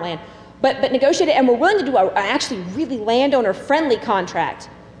not farmland, but negotiated, and we're willing to do an actually really landowner-friendly contract.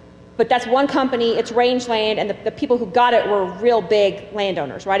 But that's one company, it's rangeland, and the people who got it were real big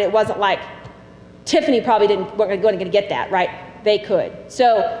landowners, right? It wasn't like Tiffany probably weren't going to get that, right? They could.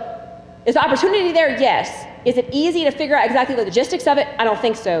 So, is the opportunity there? Yes. Is it easy to figure out exactly the logistics of it? I don't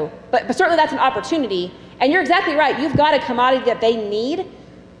think so. But certainly that's an opportunity. And you're exactly right. You've got a commodity that they need.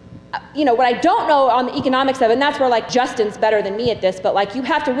 You know, what I don't know on the economics of it, and that's where, like, Justin's better than me at this, but, like, you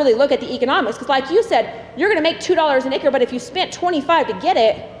have to really look at the economics. Because, like you said, you're going to make $2 an acre, but if you spent $25 to get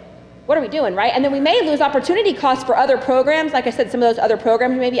it, what are we doing, right? And then we may lose opportunity costs for other programs. Like I said, some of those other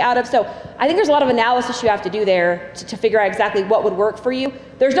programs you may be out of. So I think there's a lot of analysis you have to do there to figure out exactly what would work for you.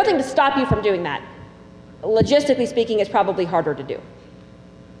 There's nothing to stop you from doing that. Logistically speaking, it's probably harder to do.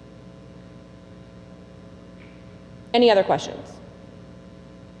 Any other questions?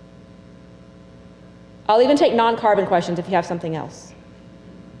 I'll even take non-carbon questions if you have something else.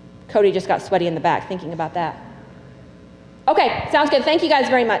 Cody just got sweaty in the back thinking about that. Okay, sounds good. Thank you guys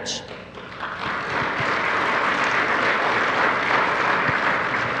very much.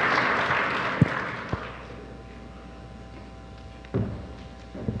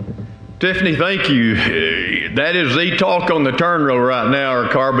 Tiffany, thank you. That is the talk on the turn row right now, are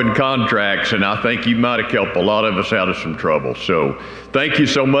carbon contracts, and I think you might have helped a lot of us out of some trouble. So thank you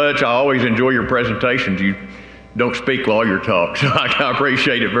so much. I always enjoy your presentations. You don't speak while you talk, so I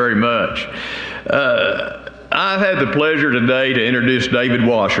appreciate it very much. I've had the pleasure today to introduce David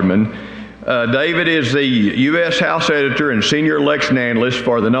Wasserman. David is the U.S. House Editor and Senior Election Analyst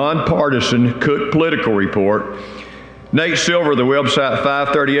for the nonpartisan Cook Political Report. Nate Silver of the website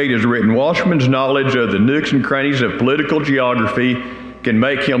 538 has written, Wasserman's knowledge of the nooks and crannies of political geography can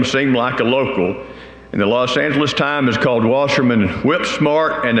make him seem like a local. And the Los Angeles Times has called Wasserman whip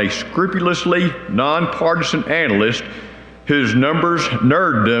smart and a scrupulously nonpartisan analyst whose numbers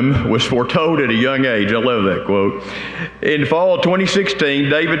nerddom was foretold at a young age. I love that quote. In fall 2016,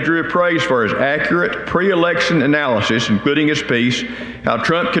 David drew praise for his accurate pre-election analysis, including his piece, How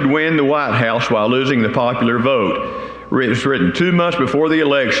Trump Could Win the White House While Losing the Popular Vote. It was written 2 months before the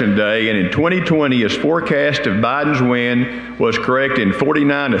election day, and in 2020, his forecast of Biden's win was correct in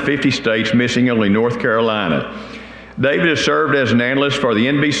 49 of 50 states, missing only North Carolina. David has served as an analyst for the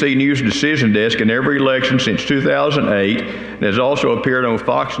NBC News Decision Desk in every election since 2008, and has also appeared on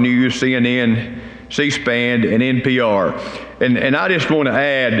Fox News, CNN, C-SPAN, and NPR. And I just want to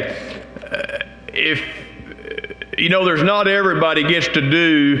add, if, you know, there's not everybody gets to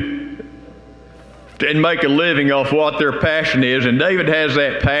do and make a living off what their passion is, and David has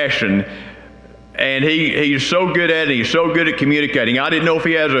that passion, and he's so good at it, he's so good at communicating. I didn't know if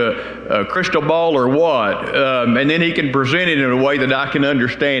he has a crystal ball or what, and then he can present it in a way that I can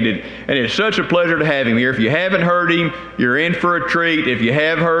understand it, and it's such a pleasure to have him here. If you haven't heard him, you're in for a treat. If you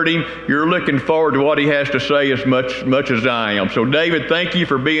have heard him, you're looking forward to what he has to say as much as I am. So David, thank you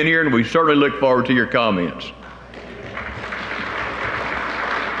for being here, and we certainly look forward to your comments.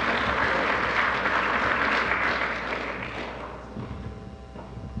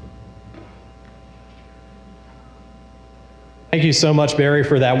 Thank you so much, Barry,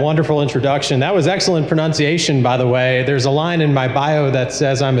 for that wonderful introduction. That was excellent pronunciation, by the way. There's a line in my bio that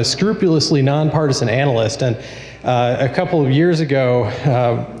says I'm a scrupulously nonpartisan analyst. And a couple of years ago,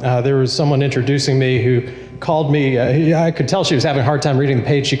 there was someone introducing me who called me, I could tell she was having a hard time reading the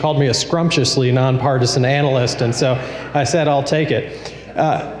page. She called me a scrumptiously nonpartisan analyst. And so I said, I'll take it.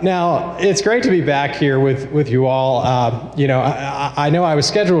 Now, it's great to be back here with you all. You know, I know I was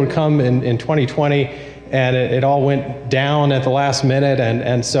scheduled to come in 2020. And it all went down at the last minute,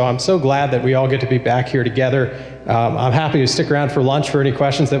 and so I'm so glad that we all get to be back here together. I'm happy to stick around for lunch for any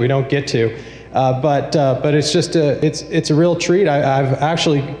questions that we don't get to, but it's just it's a real treat. I've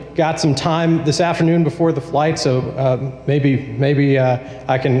actually got some time this afternoon before the flight, so maybe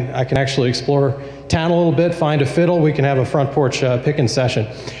I can actually explore town a little bit, find a fiddle. We can have a front porch picking session.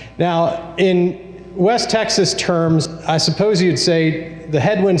 Now, in West Texas terms, I suppose you'd say the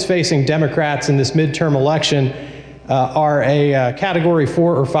headwinds facing Democrats in this midterm election are a Category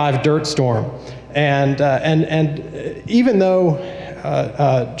 4 or 5 dirt storm. And even though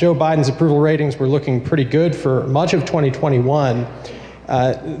Joe Biden's approval ratings were looking pretty good for much of 2021,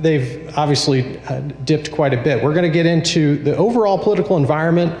 they've obviously dipped quite a bit. We're going to get into the overall political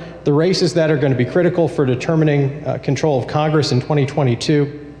environment, the races that are going to be critical for determining control of Congress in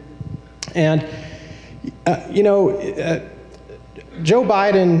 2022. And you know, Joe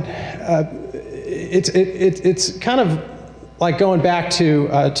Biden, it's kind of like going back to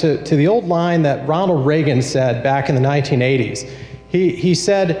the old line that Ronald Reagan said back in the 1980s. He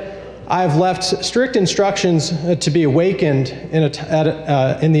said, "I've left strict instructions to be awakened in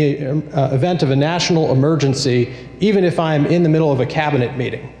the event of a national emergency, even if I'm in the middle of a cabinet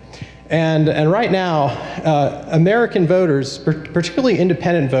meeting." And right now, American voters, particularly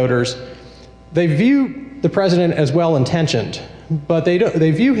independent voters, they view the president as well-intentioned, but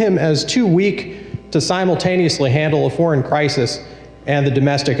they view him as too weak to simultaneously handle a foreign crisis and the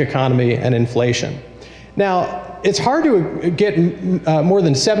domestic economy and inflation. Now, it's hard to get more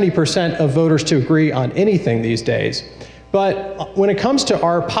than 70% of voters to agree on anything these days, but when it comes to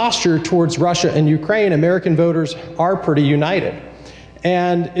our posture towards Russia and Ukraine, American voters are pretty united.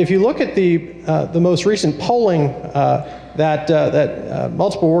 And if you look at the most recent polling that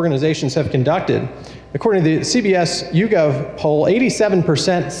multiple organizations have conducted, according to the CBS YouGov poll,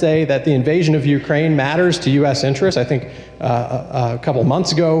 87% say that the invasion of Ukraine matters to U.S. interests. I think a couple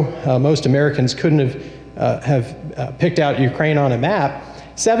months ago, most Americans couldn't have picked out Ukraine on a map.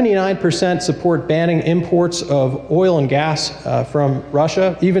 79% support banning imports of oil and gas from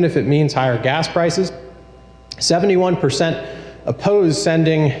Russia, even if it means higher gas prices. 71% oppose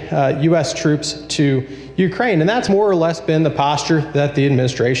sending U.S. troops to Ukraine, and that's more or less been the posture that the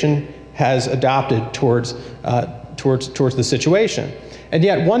administration has adopted towards the situation. And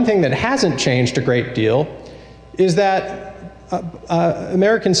yet, one thing that hasn't changed a great deal is that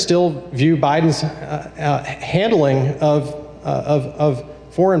Americans still view Biden's handling of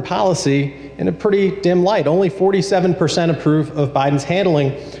foreign policy in a pretty dim light. Only 47% approve of Biden's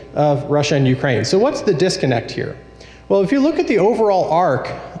handling of Russia and Ukraine. So what's the disconnect here? Well, if you look at the overall arc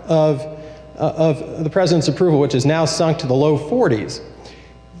of the president's approval, which is now sunk to the low 40s,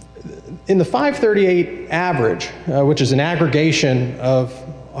 in the 538 average, which is an aggregation of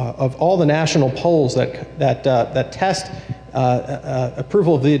all the national polls that test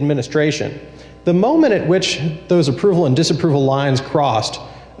approval of the administration, the moment at which those approval and disapproval lines crossed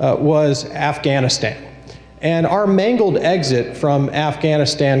was Afghanistan. And our mangled exit from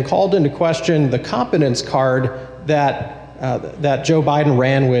Afghanistan called into question the competence card that Joe Biden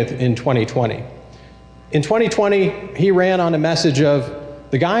ran with in 2020. In 2020, he ran on a message of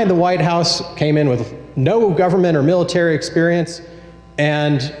the guy in the White House came in with no government or military experience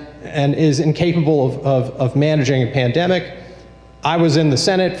and is incapable of managing a pandemic. I was in the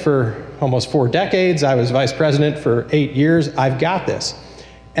Senate for almost 4 decades. I was vice president for 8 years. I've got this.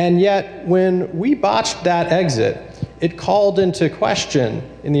 And yet, when we botched that exit, it called into question,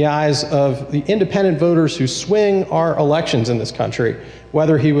 in the eyes of the independent voters who swing our elections in this country,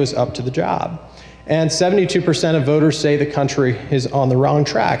 whether he was up to the job. And 72% of voters say the country is on the wrong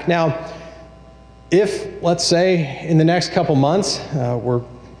track. Now, if, let's say, in the next couple months, we're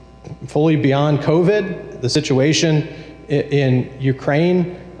fully beyond COVID, the situation in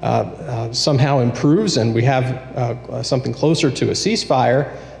Ukraine somehow improves and we have something closer to a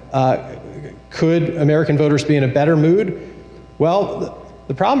ceasefire, could American voters be in a better mood? Well,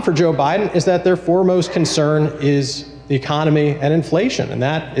 the problem for Joe Biden is that their foremost concern is the economy and inflation, and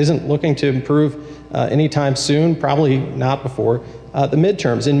that isn't looking to improve anytime soon, probably not before the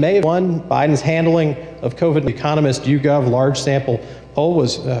midterms. In May 1, Biden's handling of COVID, the Economist YouGov large sample poll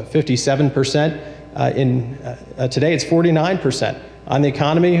was 57%. Today it's 49%. On the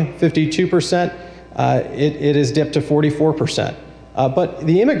economy, 52%. It has dipped to 44%. But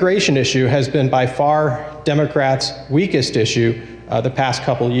the immigration issue has been by far Democrats' weakest issue the past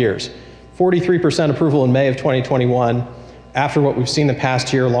couple years. 43% approval in May of 2021. After what we've seen the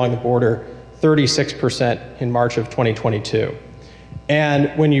past year along the border, 36% in March of 2022.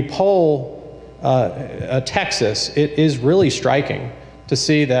 And when you poll Texas, it is really striking to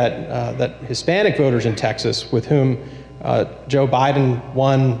see that Hispanic voters in Texas, with whom Joe Biden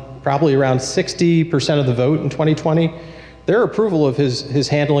won probably around 60% of the vote in 2020, their approval of his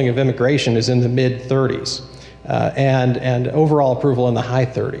handling of immigration is in the mid-30s, and overall approval in the high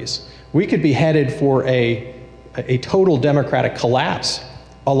 30s. We could be headed for a total Democratic collapse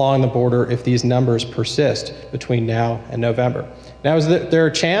along the border if these numbers persist between now and November. Now, is there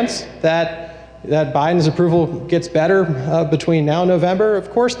a chance that Biden's approval gets better between now and November?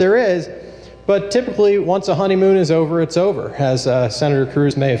 Of course there is, but typically once a honeymoon is over, it's over, as Senator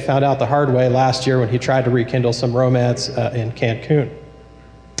Cruz may have found out the hard way last year when he tried to rekindle some romance in Cancun.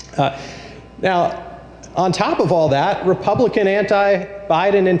 Now, on top of all that, Republican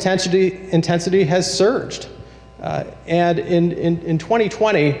anti-Biden intensity has surged. And in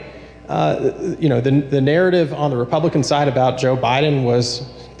 2020, the narrative on the Republican side about Joe Biden was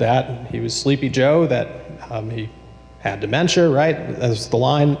that he was Sleepy Joe, that he had dementia, right? That's the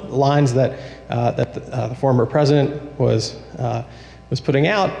lines that the former president was putting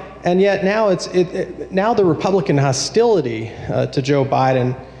out. And yet now now the Republican hostility to Joe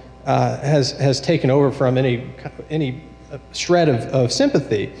Biden has taken over from any shred of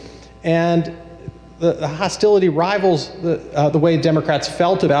sympathy, and the hostility rivals the way Democrats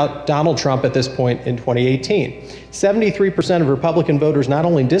felt about Donald Trump at this point in 2018. 73% of Republican voters not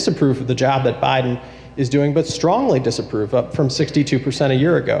only disapprove of the job that Biden is doing, but strongly disapprove, up from 62% a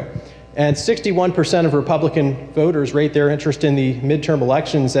year ago. And 61% of Republican voters rate their interest in the midterm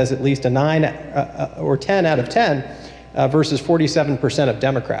elections as at least a 9 or 10 out of 10 versus 47% of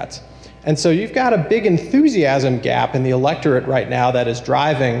Democrats. And so you've got a big enthusiasm gap in the electorate right now that is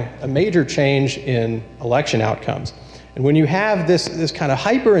driving a major change in election outcomes. And when you have this kind of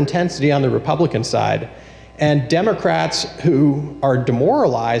hyper intensity on the Republican side, and Democrats who are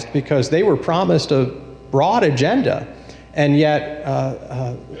demoralized because they were promised a broad agenda, and yet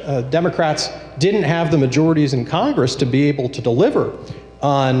Democrats didn't have the majorities in Congress to be able to deliver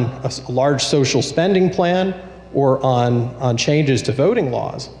on a large social spending plan or on changes to voting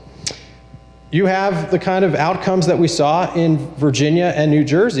laws. You have the kind of outcomes that we saw in Virginia and New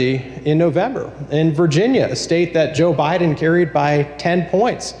Jersey in November. In Virginia, a state that Joe Biden carried by 10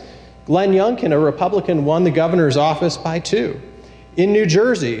 points, Glenn Youngkin, a Republican, won the governor's office by 2. In New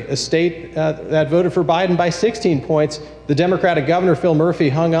Jersey, a state that voted for Biden by 16 points, the Democratic governor, Phil Murphy,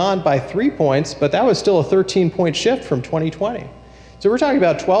 hung on by 3 points, but that was still a 13-point shift from 2020. So we're talking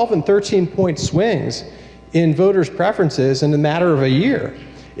about 12 and 13-point swings in voters' preferences in a matter of a year.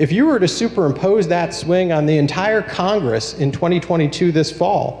 If you were to superimpose that swing on the entire Congress in 2022 this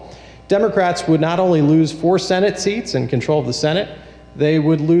fall, Democrats would not only lose 4 Senate seats and control of the Senate, they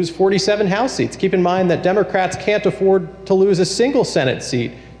would lose 47 House seats. Keep in mind that Democrats can't afford to lose a single Senate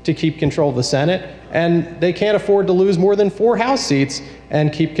seat to keep control of the Senate, and they can't afford to lose more than 4 House seats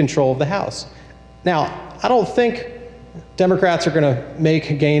and keep control of the House. Now, I don't think Democrats are going to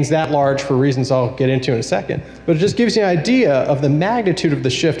make gains that large for reasons I'll get into in a second, but it just gives you an idea of the magnitude of the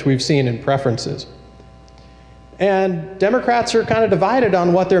shift we've seen in preferences. And Democrats are kind of divided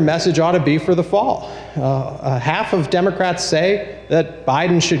on what their message ought to be for the fall. Half of Democrats say that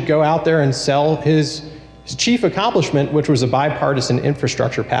Biden should go out there and sell his chief accomplishment, which was a bipartisan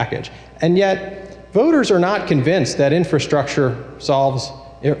infrastructure package. And yet, voters are not convinced that infrastructure solves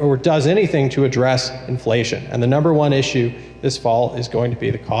or does anything to address inflation. And the #1 issue this fall is going to be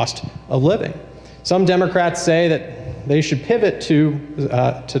the cost of living. Some Democrats say that they should pivot to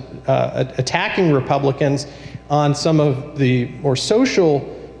attacking Republicans on some of the more socially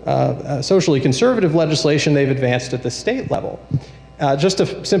conservative legislation they've advanced at the state level, just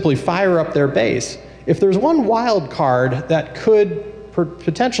to simply fire up their base. If there's one wild card that could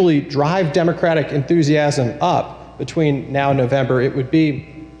potentially drive Democratic enthusiasm up between now and November, it would be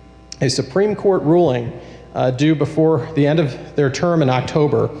a Supreme Court ruling due before the end of their term in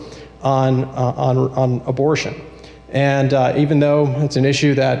October on abortion. And even though it's an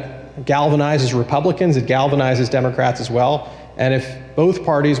issue that galvanizes Republicans, it galvanizes Democrats as well. And if both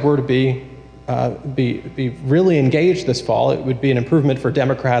parties were to be really engaged this fall, it would be an improvement for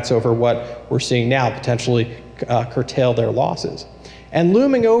Democrats over what we're seeing now, potentially curtail their losses. And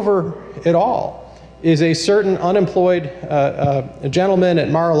looming over it all is a certain unemployed gentleman at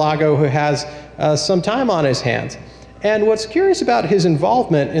Mar-a-Lago who has some time on his hands. And what's curious about his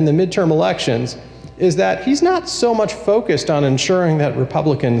involvement in the midterm elections is that he's not so much focused on ensuring that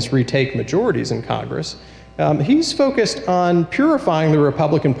Republicans retake majorities in Congress. He's focused on purifying the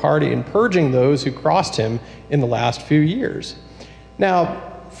Republican Party and purging those who crossed him in the last few years.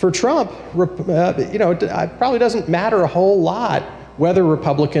 Now, for Trump, it probably doesn't matter a whole lot whether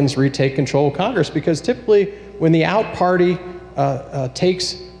Republicans retake control of Congress, because typically when the out party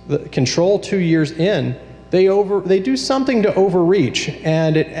takes the control 2 years in, they do something to overreach,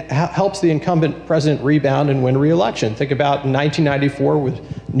 and it helps the incumbent president rebound and win re-election. Think about 1994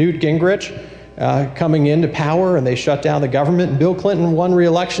 with Newt Gingrich coming into power, and they shut down the government, and Bill Clinton won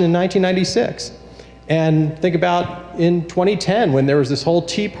re-election in 1996. And think about in 2010 when there was this whole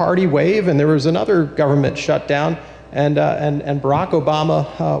Tea Party wave, and there was another government shutdown, and Barack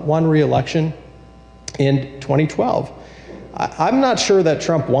Obama won re-election in 2012. I'm not sure that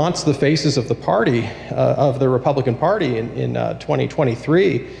Trump wants the faces of the party, of the Republican Party in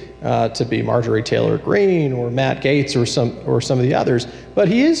 2023 to be Marjorie Taylor Greene or Matt Gaetz or some of the others, but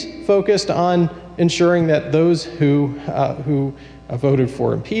he is focused on ensuring that those who voted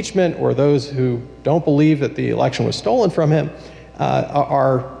for impeachment or those who don't believe that the election was stolen from him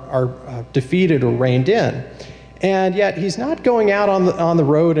are defeated or reined in. And yet he's not going out on the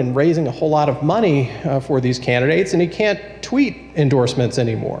road and raising a whole lot of money for these candidates, and he can't tweet endorsements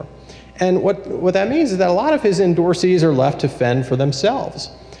anymore. And what that means is that a lot of his endorsees are left to fend for themselves.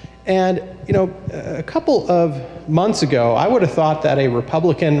 And a couple of months ago, I would have thought that a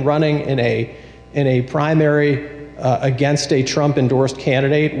Republican running in a primary against a Trump-endorsed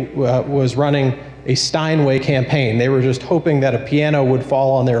candidate was running a Steinway campaign. They were just hoping that a piano would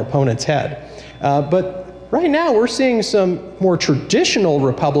fall on their opponent's head. But right now, we're seeing some more traditional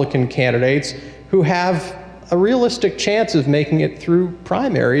Republican candidates who have a realistic chance of making it through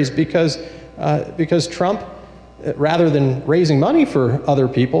primaries because Trump, rather than raising money for other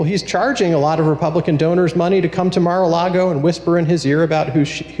people, he's charging a lot of Republican donors money to come to Mar-a-Lago and whisper in his ear about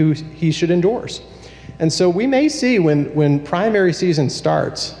who he should endorse. And so we may see when primary season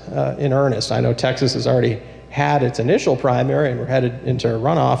starts in earnest. I know Texas has already had its initial primary, and we're headed into a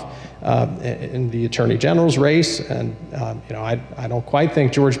runoff in the Attorney General's race. And I don't quite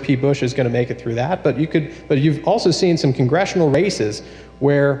think George P. Bush is going to make it through that. But you've also seen some congressional races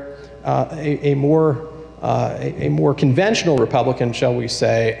where a more conventional Republican, shall we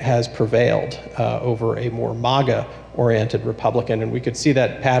say, has prevailed over a more MAGA-oriented Republican, and we could see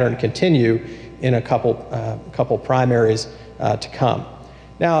that pattern continue in a couple primaries to come.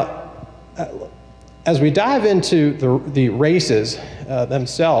 Now, as we dive into the races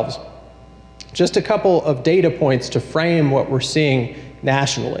themselves, just a couple of data points to frame what we're seeing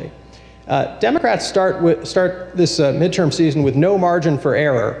nationally. Democrats start this midterm season with no margin for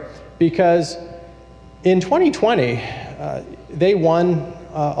error because in 2020, they won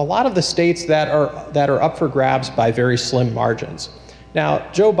a lot of the states that are up for grabs by very slim margins. Now,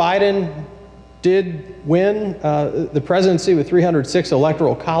 Joe Biden did win the presidency with 306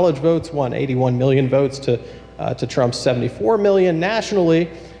 electoral college votes, won 81 million votes to Trump's 74 million nationally.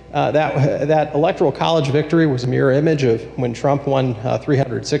 That electoral college victory was a mirror image of when Trump won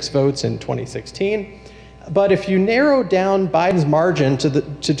 306 votes in 2016. But if you narrow down Biden's margin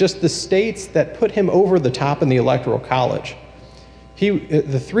to just the states that put him over the top in the electoral college,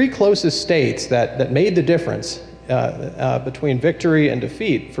 the three closest states that made the difference between victory and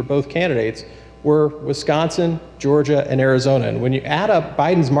defeat for both candidates were Wisconsin, Georgia, and Arizona. And when you add up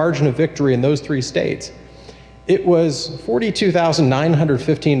Biden's margin of victory in those three states, it was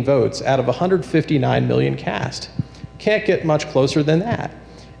 42,915 votes out of 159 million cast. Can't get much closer than that.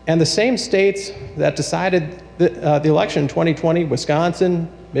 And the same states that decided the election in 2020, Wisconsin,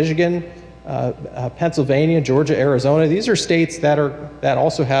 Michigan, Pennsylvania, Georgia, Arizona, these are states that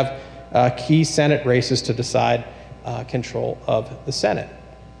also have key Senate races to decide control of the Senate.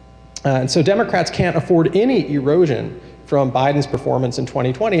 And so Democrats can't afford any erosion from Biden's performance in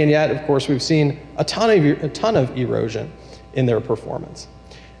 2020, and yet, of course, we've seen a ton of erosion in their performance.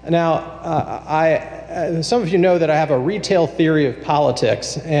 Now, some of you know that I have a retail theory of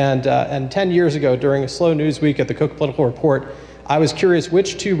politics, and 10 years ago, during a slow news week at the Cook Political Report, I was curious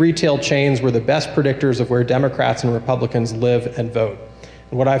which two retail chains were the best predictors of where Democrats and Republicans live and vote.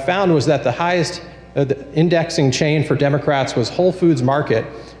 And what I found was that the highest indexing chain for Democrats was Whole Foods Market,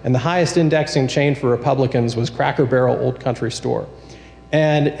 and the highest indexing chain for Republicans was Cracker Barrel Old Country Store.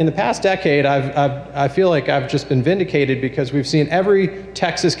 And in the past decade, I feel like I've just been vindicated because we've seen every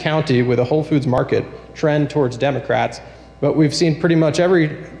Texas county with a Whole Foods Market trend towards Democrats, but we've seen pretty much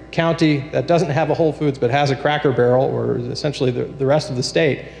every county that doesn't have a Whole Foods but has a Cracker Barrel, or essentially the rest of the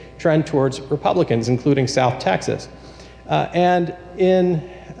state, trend towards Republicans, including South Texas. And in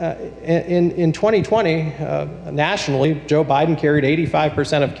 2020, nationally, Joe Biden carried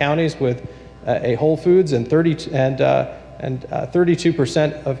 85% of counties with a Whole Foods and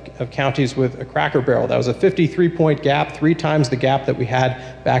 32% of counties with a Cracker Barrel. That was a 53-point gap, 3 times the gap that we had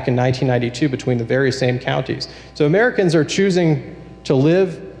back in 1992 between the very same counties. So Americans are choosing to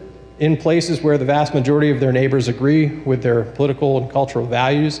live in places where the vast majority of their neighbors agree with their political and cultural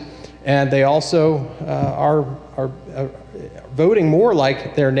values, and they also are voting more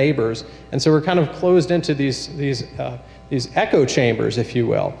like their neighbors. And so we're kind of closed into these echo chambers, if you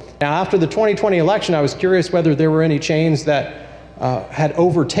will. Now, after the 2020 election, I was curious whether there were any chains that had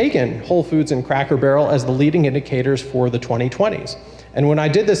overtaken Whole Foods and Cracker Barrel as the leading indicators for the 2020s. And when I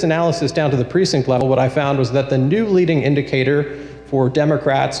did this analysis down to the precinct level, what I found was that the new leading indicator for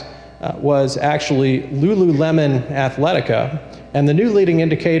Democrats was actually Lululemon Athletica, and the new leading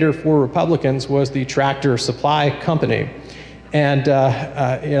indicator for Republicans was the Tractor Supply Company. And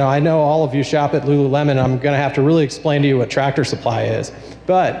you know, I know all of you shop at Lululemon. I'm going to have to really explain to you what Tractor Supply is.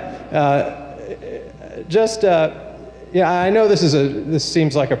 But yeah, I know this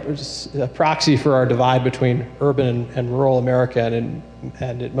seems like a proxy for our divide between urban and rural America, and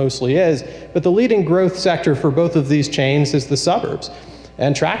it mostly is. But the leading growth sector for both of these chains is the suburbs.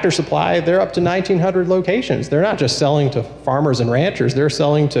 And Tractor Supply, they're up to 1,900 locations. They're not just selling to farmers and ranchers. They're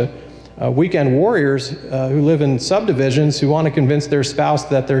selling to weekend warriors who live in subdivisions who want to convince their spouse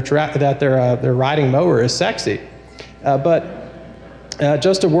that their riding mower is sexy. But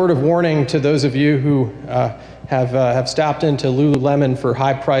just a word of warning to those of you who have stopped into Lululemon for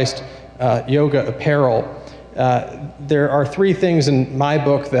high-priced yoga apparel. There are 3 things in my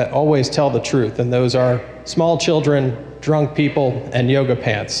book that always tell the truth, and those are small children, drunk people, and yoga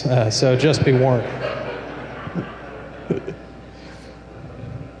pants. So just be warned.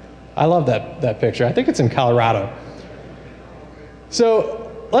 I love that picture. I think it's in Colorado.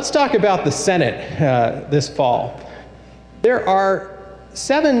 So let's talk about the Senate this fall. There are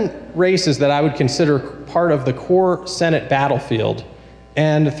 7 races that I would consider part of the core Senate battlefield,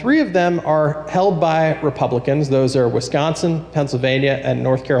 and 3 of them are held by Republicans. Those are Wisconsin, Pennsylvania, and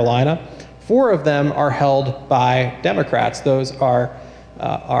North Carolina. 4 of them are held by Democrats. Those are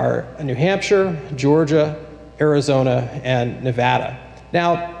New Hampshire, Georgia, Arizona, and Nevada.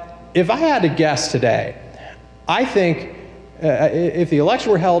 Now, if I had to guess today, I think if the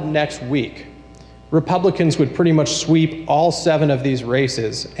election were held next week, Republicans would pretty much sweep all 7 of these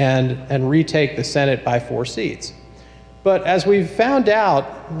races and retake the Senate by 4 seats. But as we've found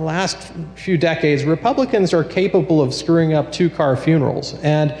out in the last few decades, Republicans are capable of screwing up 2-car funerals.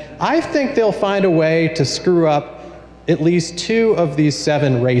 And I think they'll find a way to screw up at least 2 of these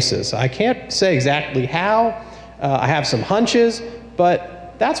 7 races. I can't say exactly how. I have some hunches,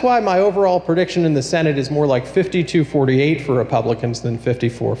 but that's why my overall prediction in the Senate is more like 52-48 for Republicans than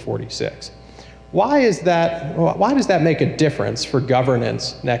 54-46. Why is that? Why does that make a difference for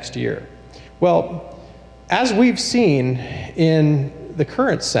governance next year? Well, as we've seen in the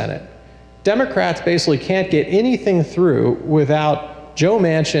current Senate, Democrats basically can't get anything through without Joe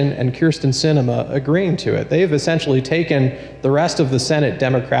Manchin and Kyrsten Sinema agreeing to it. They've essentially taken the rest of the Senate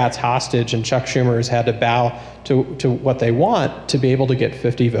Democrats hostage, and Chuck Schumer has had to bow to what they want to be able to get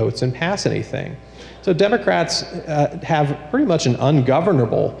 50 votes and pass anything. So Democrats have pretty much an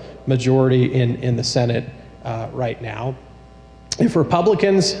ungovernable majority in the Senate right now. If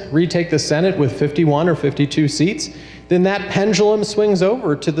Republicans retake the Senate with 51 or 52 seats, then that pendulum swings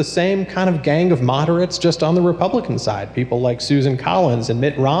over to the same kind of gang of moderates just on the Republican side, people like Susan Collins and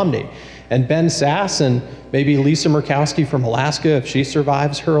Mitt Romney and Ben Sasse and maybe Lisa Murkowski from Alaska if she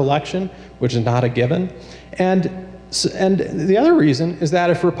survives her election, which is not a given. And the other reason is that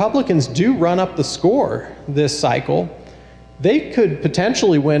if Republicans do run up the score this cycle, they could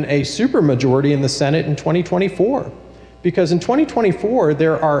potentially win a supermajority in the Senate in 2024. Because in 2024,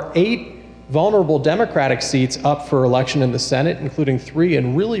 there are 8 vulnerable Democratic seats up for election in the Senate, including 3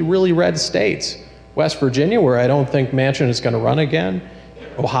 in really, really red states. West Virginia, where I don't think Manchin is going to run again,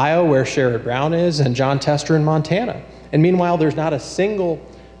 Ohio, where Sherrod Brown is, and John Tester in Montana. And meanwhile, there's not a single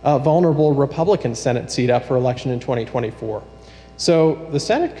vulnerable Republican Senate seat up for election in 2024. So the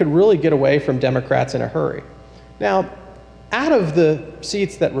Senate could really get away from Democrats in a hurry. Now, out of the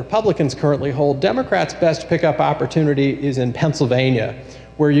seats that Republicans currently hold, Democrats' best pickup opportunity is in Pennsylvania,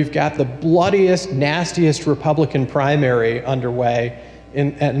 where you've got the bloodiest, nastiest Republican primary underway,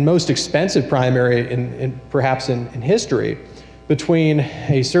 and most expensive primary perhaps in history, between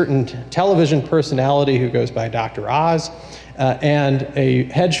a certain television personality who goes by Dr. Oz and a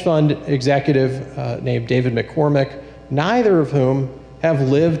hedge fund executive named David McCormick, neither of whom have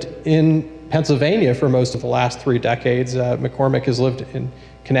lived in Pennsylvania for most of the last 3 decades. McCormick has lived in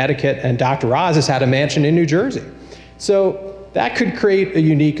Connecticut, and Dr. Oz has had a mansion in New Jersey. So that could create a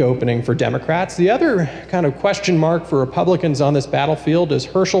unique opening for Democrats. The other kind of question mark for Republicans on this battlefield is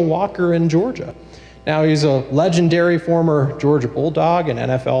Herschel Walker in Georgia. Now, he's a legendary former Georgia Bulldog and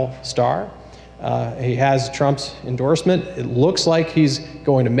NFL star. He has Trump's endorsement. It looks like he's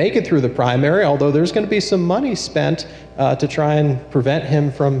going to make it through the primary, although there's going to be some money spent to try and prevent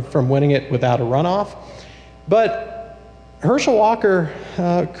him from winning it without a runoff. But Herschel Walker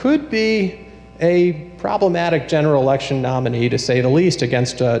could be a problematic general election nominee, to say the least,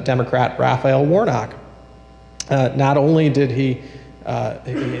 against Democrat Raphael Warnock. Not only did he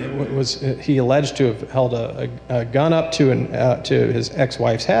alleged to have held a gun up to his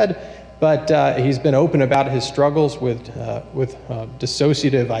ex-wife's head, but he's been open about his struggles with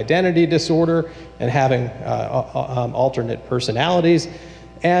dissociative identity disorder and having alternate personalities.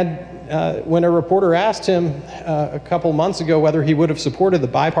 And when a reporter asked him a couple months ago whether he would have supported the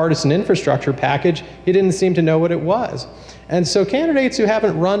bipartisan infrastructure package, he didn't seem to know what it was. And so candidates who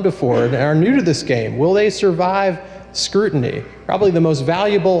haven't run before and are new to this game, will they survive scrutiny? Probably the most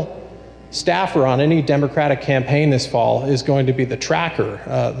valuable staffer on any Democratic campaign this fall is going to be the tracker,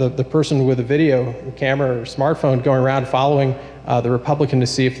 the person with a video camera or smartphone going around following the Republican to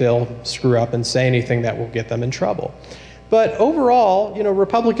see if they'll screw up and say anything that will get them in trouble. But overall, you know,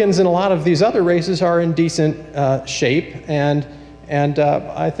 Republicans in a lot of these other races are in decent shape, and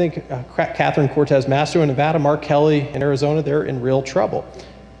I think Catherine Cortez Masto in Nevada, Mark Kelly in Arizona, they're in real trouble.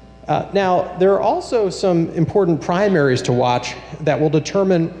 Now, there are also some important primaries to watch that will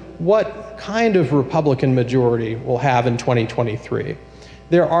determine what kind of Republican majority we'll have in 2023.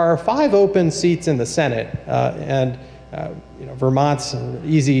 There are 5 open seats in the Senate, and you know, Vermont's an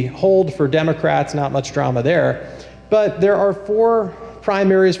easy hold for Democrats, not much drama there. But there are 4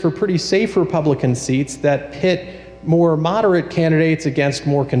 primaries for pretty safe Republican seats that pit more moderate candidates against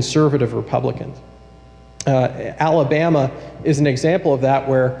more conservative Republicans. Alabama is an example of that,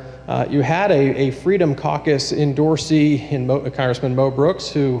 where you had a Freedom Caucus endorsee in Congressman Mo Brooks,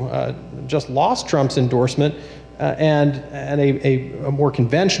 who just lost Trump's endorsement, and a more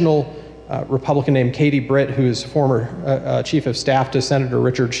conventional Republican named Katie Britt, who is former chief of staff to Senator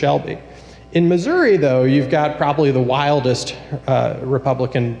Richard Shelby. In Missouri, though, you've got probably the wildest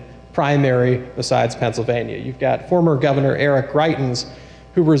Republican primary besides Pennsylvania. You've got former Governor Eric Greitens,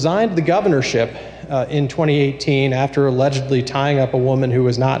 who resigned the governorship in 2018 after allegedly tying up a woman who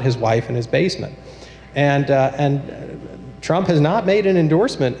was not his wife in his basement. And Trump has not made an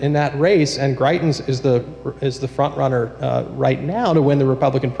endorsement in that race, and Greitens is the front runner right now to win the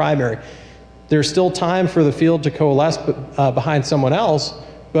Republican primary. There's still time for the field to coalesce behind someone else,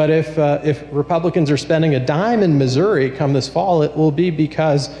 but if Republicans are spending a dime in Missouri come this fall, it will be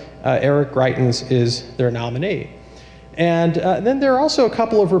because Eric Greitens is their nominee. And then there are also a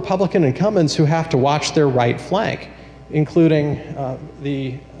couple of Republican incumbents who have to watch their right flank, including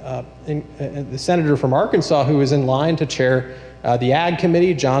the senator from Arkansas who is in line to chair the Ag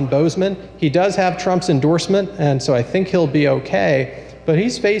Committee, John Bozeman. He does have Trump's endorsement, and so I think he'll be okay. But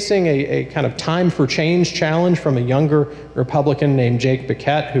he's facing a kind of time for change challenge from a younger Republican named Jake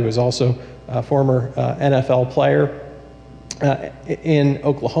Paquette, who is also a former NFL player. In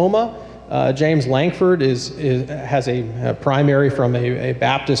Oklahoma, James Lankford has a primary from a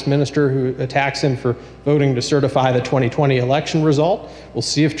Baptist minister who attacks him for voting to certify the 2020 election result. We'll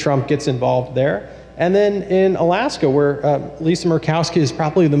see if Trump gets involved there. And then in Alaska, where Lisa Murkowski is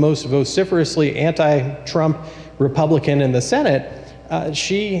probably the most vociferously anti-Trump Republican in the Senate,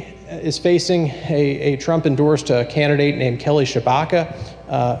 she is facing a Trump-endorsed candidate named Kelly Tshibaka,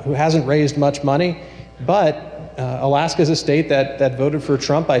 who hasn't raised much money, but Alaska is a state that voted for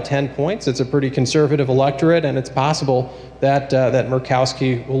Trump by 10 points. It's a pretty conservative electorate, and it's possible that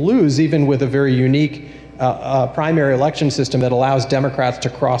Murkowski will lose, even with a very unique primary election system that allows Democrats to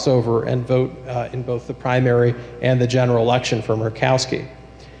cross over and vote in both the primary and the general election for Murkowski.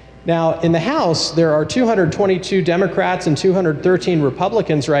 Now, in the House, there are 222 Democrats and 213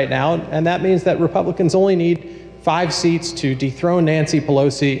 Republicans right now, and that means that Republicans only need 5 seats to dethrone Nancy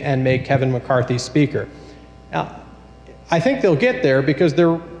Pelosi and make Kevin McCarthy Speaker. Now, I think they'll get there because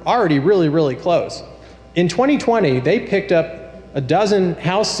they're already really, really close. In 2020, they picked up a dozen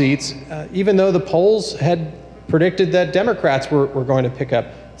House seats, even though the polls had predicted that Democrats were going to pick up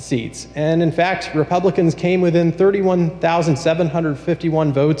seats. And in fact, Republicans came within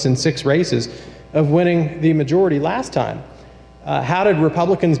 31,751 votes in 6 races of winning the majority last time. How did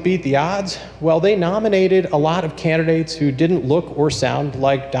Republicans beat the odds? Well, they nominated a lot of candidates who didn't look or sound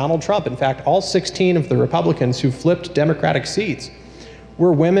like Donald Trump. In fact, all 16 of the Republicans who flipped Democratic seats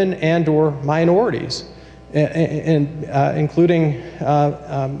were women and or minorities, including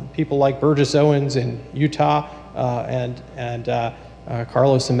people like Burgess Owens in Utah and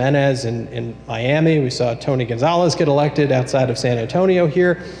Carlos Jimenez in Miami. We saw Tony Gonzalez get elected outside of San Antonio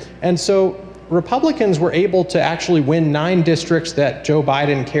here. And so Republicans were able to actually win 9 districts that Joe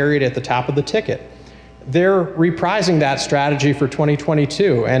Biden carried at the top of the ticket. They're reprising that strategy for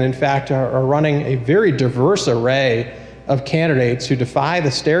 2022, and in fact are running a very diverse array of candidates who defy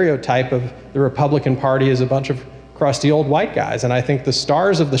the stereotype of the Republican Party as a bunch of crusty old white guys. And I think the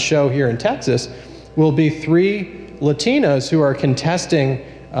stars of the show here in Texas will be 3 Latinos who are contesting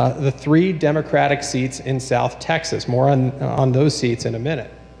the 3 Democratic seats in South Texas. More on those seats in a minute.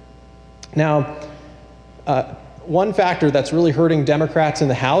 Now, one factor that's really hurting Democrats in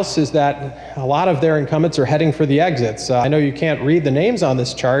the House is that a lot of their incumbents are heading for the exits. I know you can't read the names on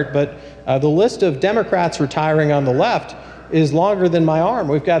this chart, but the list of Democrats retiring on the left is longer than my arm.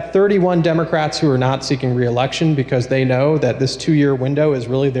 We've got 31 Democrats who are not seeking re-election because they know that this 2-year window is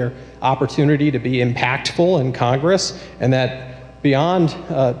really their opportunity to be impactful in Congress, and that beyond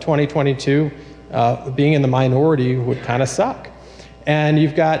 2022, being in the minority would kind of suck. And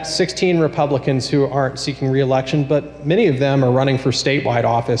you've got 16 Republicans who aren't seeking re-election, but many of them are running for statewide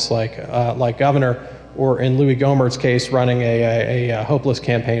office, like governor, or in Louis Gohmert's case, running a hopeless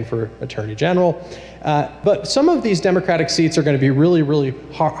campaign for attorney general. But some of these Democratic seats are going to be really, really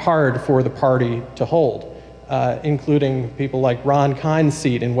hard for the party to hold, including people like Ron Kind's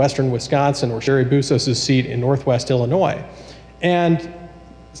seat in western Wisconsin or Sherry Busos's seat in northwest Illinois. And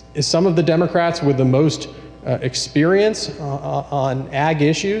some of the Democrats with the most experience on ag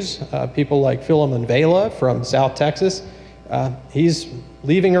issues, people like Philemon Vela from South Texas, he's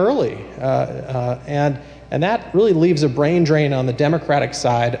leaving early. And that really leaves a brain drain on the Democratic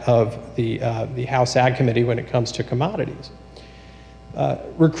side of the House Ag Committee when it comes to commodities.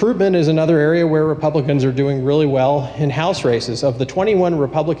 Recruitment is another area where Republicans are doing really well in House races. Of the 21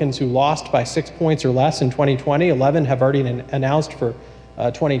 Republicans who lost by 6 points or less in 2020, 11 have already announced for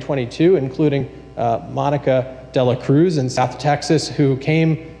 2022, including Monica De La Cruz in South Texas, who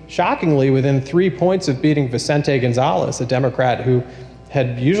came shockingly within 3 points of beating Vicente Gonzalez, a Democrat who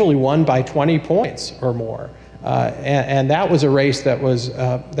had usually won by 20 points or more. And that was a race that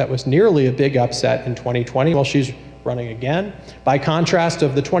was nearly a big upset in 2020. Well, she's running again. By contrast,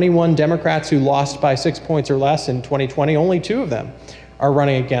 of the 21 Democrats who lost by 6 points or less in 2020, only 2 of them are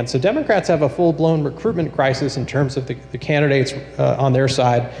running again. So Democrats have a full-blown recruitment crisis in terms of the candidates on their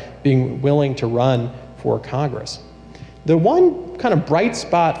side being willing to run for Congress. The one kind of bright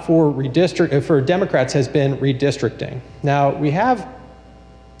spot for Democrats has been redistricting. Now, we have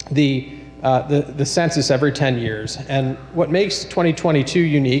the census every 10 years, and what makes 2022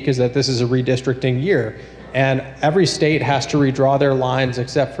 unique is that this is a redistricting year, and every state has to redraw their lines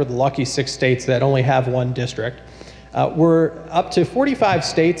except for the lucky 6 states that only have 1 district. We're up to 45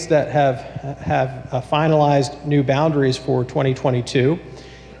 states that have finalized new boundaries for 2022.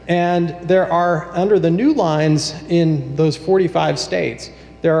 And there are, under the new lines in those 45 states,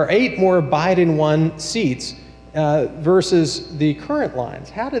 there are 8 more Biden won seats versus the current lines.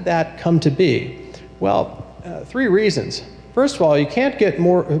 How did that come to be? Well, 3 reasons. First of all, you can't get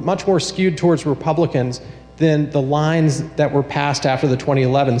much more skewed towards Republicans than the lines that were passed after the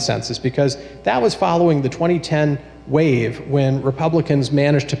 2011 census, because that was following the 2010 wave when Republicans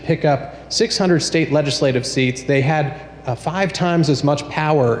managed to pick up 600 state legislative seats. They had 5 times as much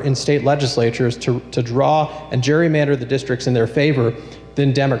power in state legislatures to draw and gerrymander the districts in their favor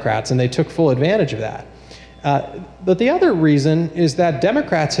than Democrats, and they took full advantage of that. But the other reason is that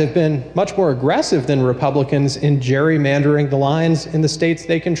Democrats have been much more aggressive than Republicans in gerrymandering the lines in the states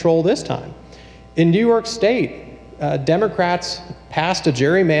they control this time. In New York State, Democrats passed a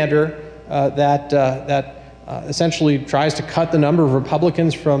gerrymander that essentially tries to cut the number of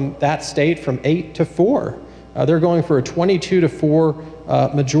Republicans from that state from 8 to 4. They're going for a 22 to 4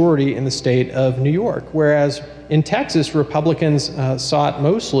 majority in the state of New York, whereas in Texas, Republicans sought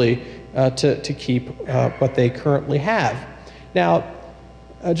mostly to keep what they currently have. Now,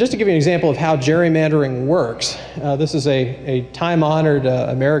 just to give you an example of how gerrymandering works, this is a time-honored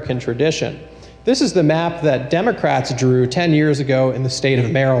American tradition. This is the map that Democrats drew 10 years ago in the state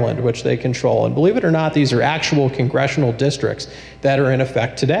of Maryland, which they control. And believe it or not, these are actual congressional districts that are in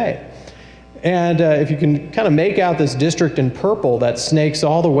effect today. And if you can kind of make out this district in purple that snakes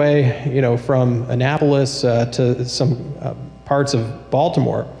all the way, from Annapolis to some parts of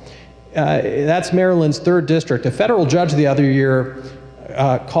Baltimore, That's Maryland's 3rd district. A federal judge the other year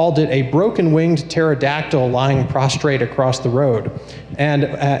called it a broken-winged pterodactyl lying prostrate across the road.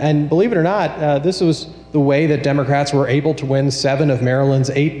 And believe it or not, this was the way that Democrats were able to win 7 of Maryland's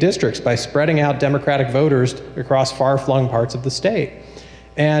 8 districts, by spreading out Democratic voters across far-flung parts of the state.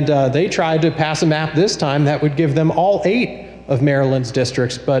 And they tried to pass a map this time that would give them all 8 of Maryland's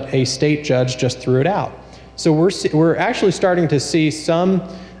districts, but a state judge just threw it out. So we're actually starting to see some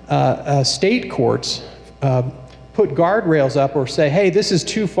state courts put guardrails up or say, hey, this is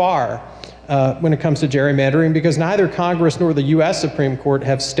too far when it comes to gerrymandering, because neither Congress nor the US Supreme Court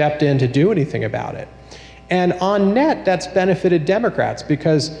have stepped in to do anything about it. And on net, that's benefited Democrats,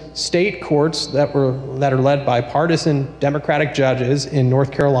 because state courts that are led by partisan Democratic judges in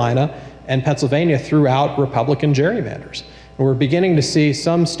North Carolina and Pennsylvania threw out Republican gerrymanders. And we're beginning to see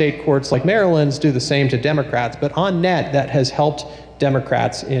some state courts like Maryland's do the same to Democrats, but on net, that has helped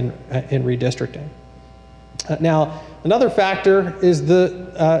Democrats in redistricting. Now, another factor is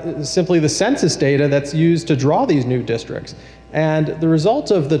simply the census data that's used to draw these new districts. And the results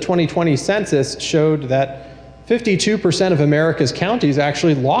of the 2020 census showed that 52% of America's counties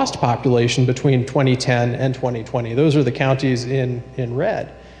actually lost population between 2010 and 2020. Those are the counties in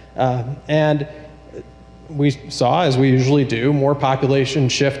red. And we saw, as we usually do, more population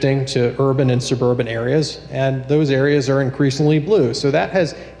shifting to urban and suburban areas, and those areas are increasingly blue. So that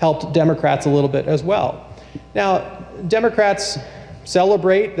has helped Democrats a little bit as well. Now, Democrats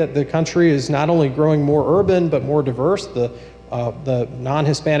celebrate that the country is not only growing more urban, but more diverse. The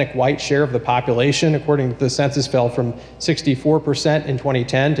non-Hispanic white share of the population, according to the census, fell from 64% in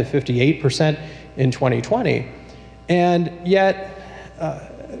 2010 to 58% in 2020. And yet,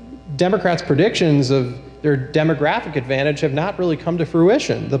 Democrats' predictions of their demographic advantage have not really come to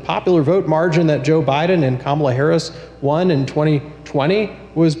fruition. The popular vote margin that Joe Biden and Kamala Harris won in 2020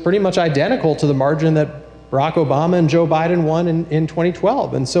 was pretty much identical to the margin that Barack Obama and Joe Biden won in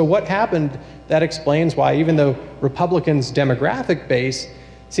 2012. And so what happened that explains why, even though Republicans' demographic base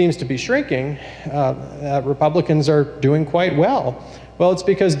seems to be shrinking, Republicans are doing quite well. Well, it's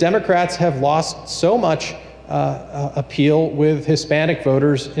because Democrats have lost so much appeal with Hispanic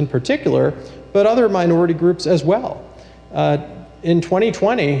voters in particular, but other minority groups as well. In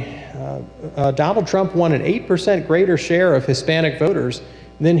 2020, Donald Trump won an 8% greater share of Hispanic voters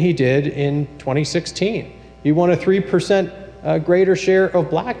than he did in 2016. He won a 3% greater share of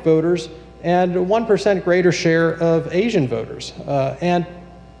black voters and a 1% greater share of Asian voters. And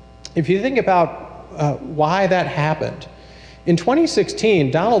if you think about why that happened, in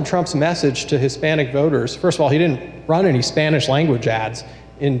 2016, Donald Trump's message to Hispanic voters, first of all, he didn't run any Spanish language ads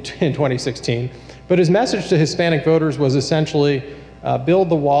in 2016, but his message to Hispanic voters was essentially build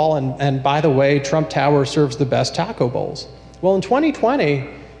the wall, and by the way, Trump Tower serves the best taco bowls. Well, in 2020,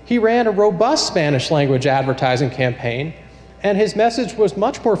 he ran a robust Spanish language advertising campaign, and his message was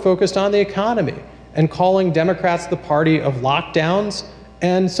much more focused on the economy and calling Democrats the party of lockdowns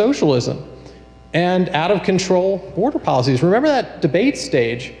and socialism and out of control border policies. Remember that debate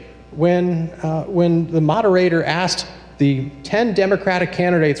stage when the moderator asked the 10 Democratic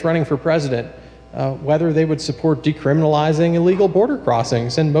candidates running for president whether they would support decriminalizing illegal border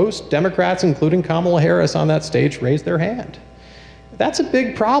crossings, and most Democrats, including Kamala Harris on that stage, raised their hand. That's a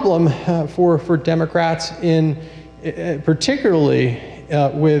big problem for Democrats, particularly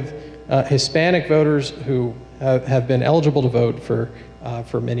with Hispanic voters who have been eligible to vote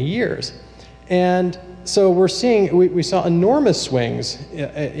for many years. And so we're seeing, we saw enormous swings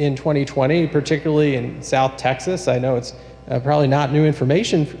in 2020, particularly in South Texas. I know it's probably not new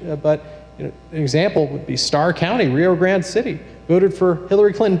information, but an example would be Starr County, Rio Grande City, voted for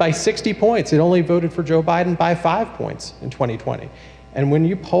Hillary Clinton by 60 points. It only voted for Joe Biden by 5 points in 2020. And when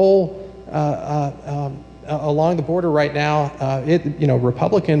you poll along the border right now,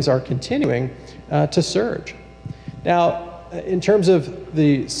 Republicans are continuing to surge. Now, in terms of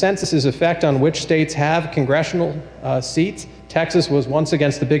the census's effect on which states have congressional seats, Texas was once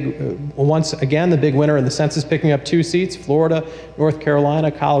again the big winner in the census, picking up 2 seats. Florida, North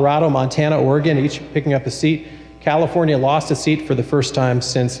Carolina, Colorado, Montana, Oregon, each picking up a seat. California lost a seat for the first time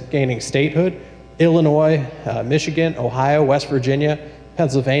since gaining statehood. Illinois, Michigan, Ohio, West Virginia,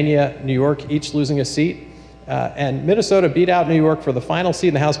 Pennsylvania, New York, each losing a seat. And Minnesota beat out New York for the final seat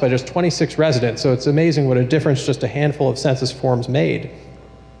in the House by just 26 residents. So it's amazing what a difference just a handful of census forms made.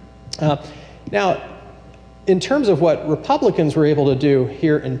 Now, in terms of what Republicans were able to do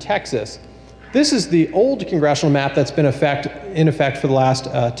here in Texas, this is the old congressional map that's been in effect for the last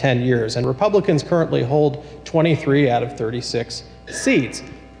 10 years. And Republicans currently hold 23 out of 36 seats.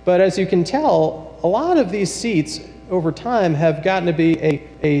 But as you can tell, a lot of these seats over time have gotten to be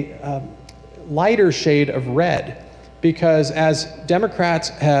a lighter shade of red, because as Democrats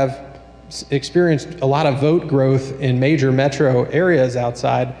have experienced a lot of vote growth in major metro areas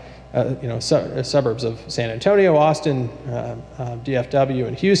outside, suburbs of San Antonio, Austin, DFW,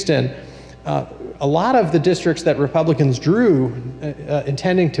 and Houston, a lot of the districts that Republicans drew,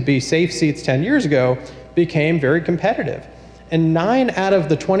 intending to be safe seats 10 years ago, became very competitive. And 9 out of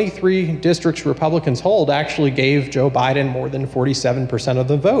the 23 districts Republicans hold actually gave Joe Biden more than 47% of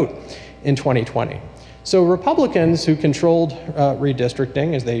the vote in 2020. So Republicans who controlled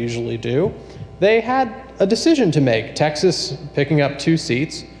redistricting, as they usually do, they had a decision to make. Texas picking up 2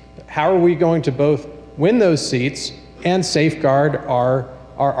 seats. How are we going to both win those seats and safeguard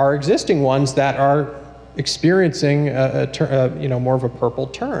our existing ones that are experiencing more of a purple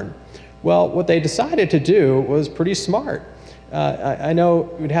turn? Well, what they decided to do was pretty smart. I know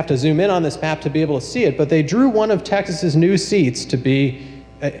we'd have to zoom in on this map to be able to see it, but they drew one of Texas's new seats to be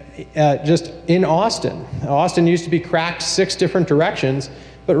just in Austin. Austin used to be cracked 6 different directions,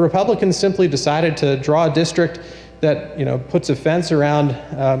 but Republicans simply decided to draw a district that puts a fence around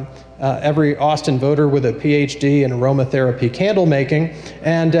every Austin voter with a PhD in aromatherapy candle making,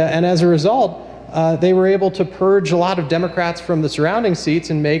 and as a result, they were able to purge a lot of Democrats from the surrounding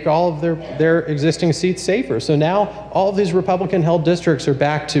seats and make all of their existing seats safer. So now all of these Republican-held districts are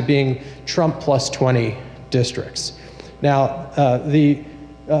back to being Trump plus 20 districts. Now,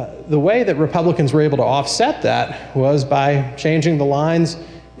 the way that Republicans were able to offset that was by changing the lines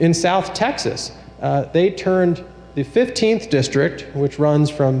in South Texas. They turned the 15th district, which runs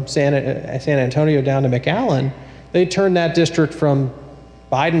from San Antonio down to McAllen, they turned that district from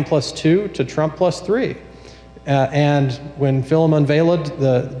Biden plus 2 to Trump plus 3. And when Philemon Veled,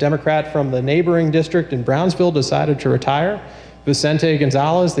 the Democrat from the neighboring district in Brownsville, decided to retire, Vicente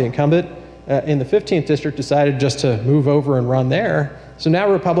Gonzalez, the incumbent in the 15th district, decided just to move over and run there. So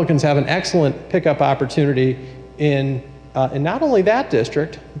now Republicans have an excellent pickup opportunity in not only that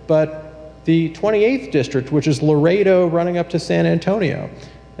district, but the 28th district, which is Laredo running up to San Antonio.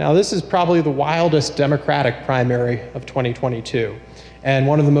 Now, this is probably the wildest Democratic primary of 2022, and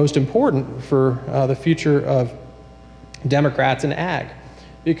one of the most important for the future of Democrats in ag,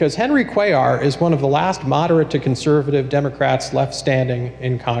 because Henry Cuellar is one of the last moderate to conservative Democrats left standing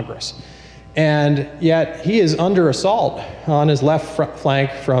in Congress. And yet he is under assault on his left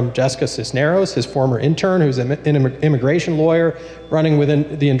flank from Jessica Cisneros, his former intern, who's an immigration lawyer, running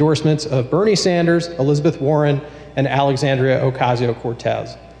within the endorsements of Bernie Sanders, Elizabeth Warren, and Alexandria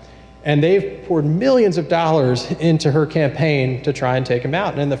Ocasio-Cortez. And they've poured millions of dollars into her campaign to try and take him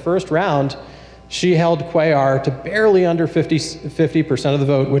out. And in the first round, she held Cuellar to barely under 50% of the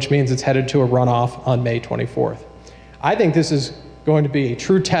vote, which means it's headed to a runoff on May 24th. I think this is going to be a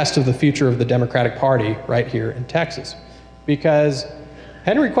true test of the future of the Democratic Party right here in Texas, because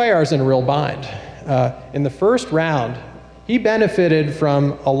Henry Cuellar is in a real bind. In the first round, he benefited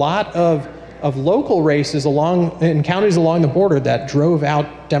from a lot of local races in counties along the border that drove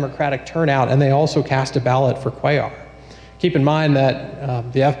out Democratic turnout, and they also cast a ballot for Cuellar. Keep in mind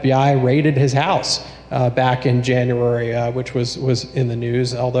that the FBI raided his house back in January, which was in the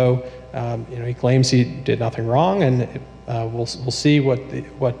news, although he claims he did nothing wrong, and we'll see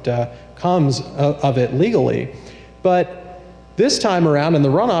what comes of it legally. But this time around in the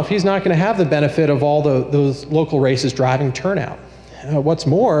runoff, he's not going to have the benefit of all those local races driving turnout. What's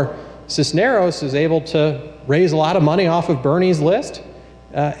more, Cisneros is able to raise a lot of money off of Bernie's list,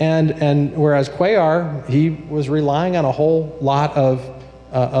 and whereas Cuellar, he was relying on a whole lot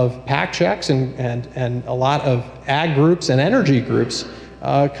of PAC checks and a lot of ag groups and energy groups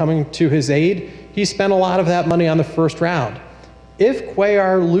coming to his aid. He spent a lot of that money on the first round. If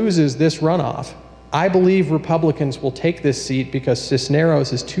Cuellar loses this runoff, I believe Republicans will take this seat because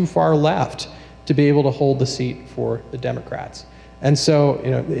Cisneros is too far left to be able to hold the seat for the Democrats. And so,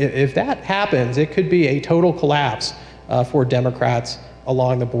 if that happens, it could be a total collapse for Democrats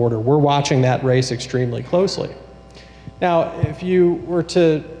along the border. We're watching that race extremely closely. Now, if you were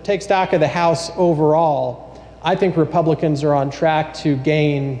to take stock of the House overall, I think Republicans are on track to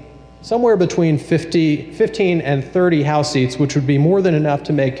gain somewhere between 15 and 30 House seats, which would be more than enough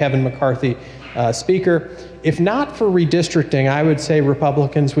to make Kevin McCarthy Speaker. If not for redistricting, I would say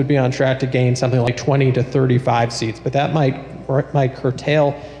Republicans would be on track to gain something like 20 to 35 seats, but that might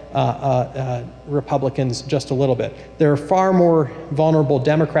curtail Republicans just a little bit. There are far more vulnerable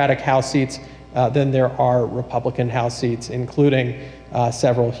Democratic House seats than there are Republican House seats, including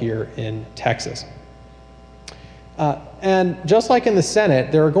several here in Texas. And just like in the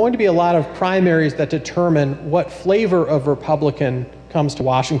Senate, there are going to be a lot of primaries that determine what flavor of Republican comes to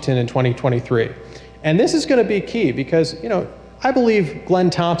Washington in 2023. And this is going to be key because, I believe Glenn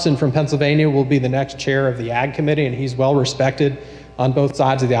Thompson from Pennsylvania will be the next chair of the Ag Committee, and he's well respected on both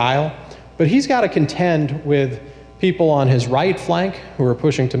sides of the aisle. But he's got to contend with people on his right flank who are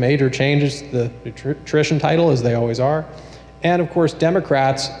pushing to major changes to the nutrition title, as they always are. And of course,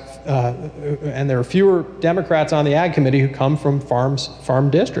 Democrats, and there are fewer Democrats on the Ag Committee who come from farm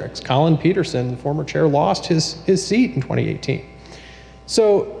districts. Colin Peterson, the former chair, lost his seat in 2018.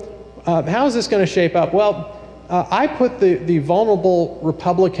 So how is this going to shape up? Well, I put the vulnerable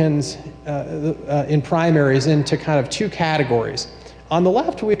Republicans in primaries into kind of two categories. On the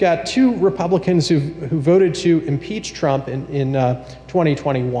left, we've got two Republicans who voted to impeach Trump in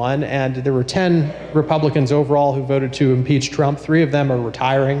 2021, and there were 10 Republicans overall who voted to impeach Trump. 3 of them are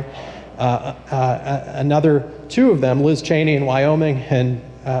retiring. Another 2 of them, Liz Cheney in Wyoming and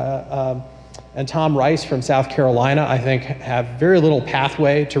Tom Rice from South Carolina, I think have very little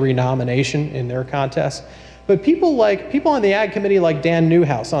pathway to renomination in their contests. But people on the Ag Committee like Dan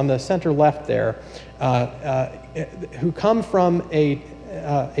Newhouse on the center left there, who come from a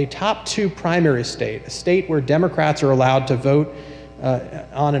top 2 primary state, a state where Democrats are allowed to vote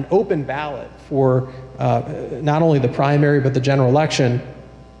on an open ballot for not only the primary but the general election,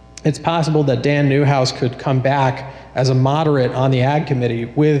 it's possible that Dan Newhouse could come back as a moderate on the Ag Committee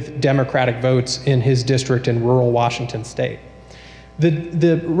with Democratic votes in his district in rural Washington state.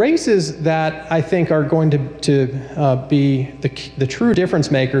 The races that I think are going to be the true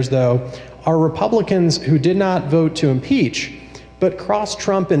difference makers, though, are Republicans who did not vote to impeach, but crossed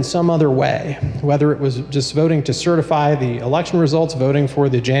Trump in some other way, whether it was just voting to certify the election results, voting for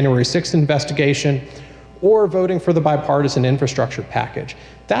the January 6th investigation, or voting for the bipartisan infrastructure package.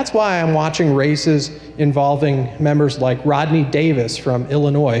 That's why I'm watching races involving members like Rodney Davis from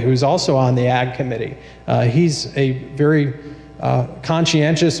Illinois, who's also on the Ag Committee. He's a very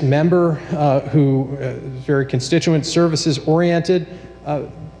conscientious member who is very constituent services oriented,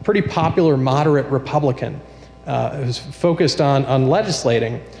 pretty popular moderate Republican who's focused on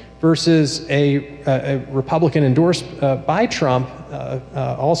legislating, versus a Republican endorsed by Trump,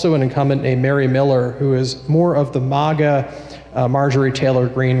 also an incumbent named Mary Miller, who is more of the MAGA Marjorie Taylor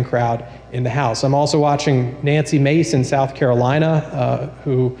Greene crowd in the House. I'm also watching Nancy Mace in South Carolina,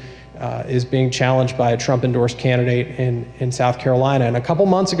 who is being challenged by a Trump-endorsed candidate in South Carolina. And a couple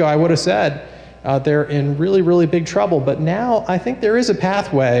months ago, I would have said they're in really, really big trouble. But now I think there is a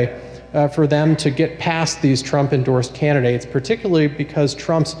pathway for them to get past these Trump-endorsed candidates, particularly because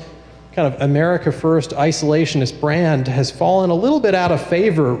Trump's kind of America First isolationist brand has fallen a little bit out of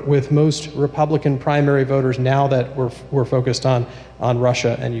favor with most Republican primary voters now that we're focused on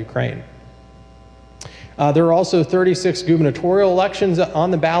Russia and Ukraine. There are also 36 gubernatorial elections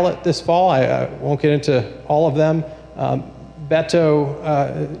on the ballot this fall. I won't get into all of them.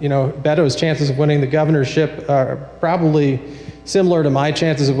 Beto's chances of winning the governorship are probably similar to my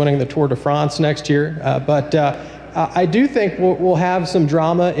chances of winning the Tour de France next year. But I do think we'll have some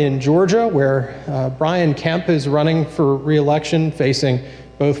drama in Georgia, where Brian Kemp is running for re-election, facing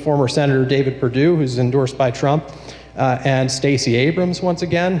both former Senator David Perdue, who's endorsed by Trump, and Stacey Abrams once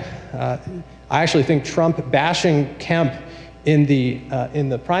again. I actually think Trump bashing Kemp in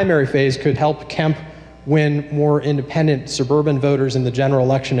the primary phase could help Kemp win more independent suburban voters in the general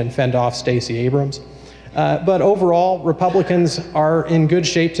election and fend off Stacey Abrams. But overall, Republicans are in good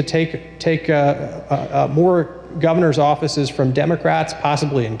shape to take more governor's offices from Democrats,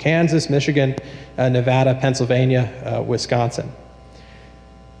 possibly in Kansas, Michigan, Nevada, Pennsylvania, Wisconsin.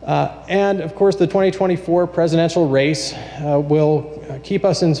 And of course, the 2024 presidential race will keep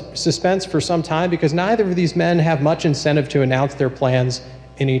us in suspense for some time, because neither of these men have much incentive to announce their plans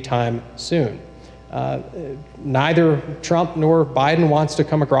anytime soon. Neither Trump nor Biden wants to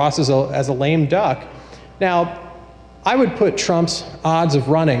come across as a lame duck. Now, I would put Trump's odds of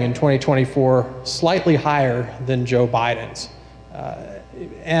running in 2024 slightly higher than Joe Biden's.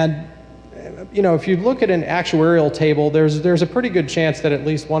 If you look at an actuarial table, there's a pretty good chance that at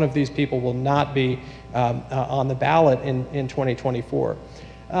least one of these people will not be on the ballot in 2024.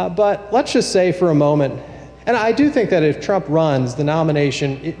 But let's just say for a moment, and I do think that if Trump runs the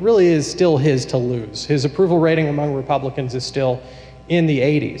nomination, it really is still his to lose. His approval rating among Republicans is still in the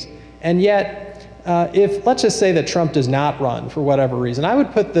 80s. And yet, let's just say that Trump does not run for whatever reason, I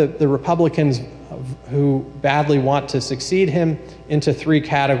would put the Republicans who badly want to succeed him into 3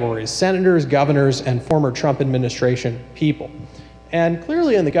 categories: senators, governors, and former Trump administration people. And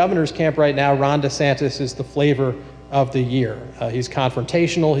clearly in the governor's camp right now, Ron DeSantis is the flavor of the year. He's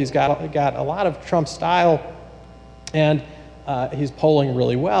confrontational, he's got a lot of Trump style, and he's polling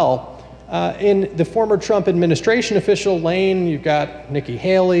really well. In the former Trump administration official lane, you've got Nikki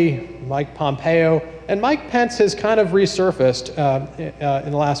Haley, Mike Pompeo, and Mike Pence has kind of resurfaced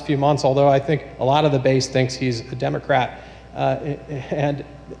in the last few months, although I think a lot of the base thinks he's a Democrat.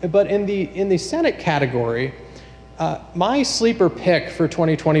 But in the Senate category, my sleeper pick for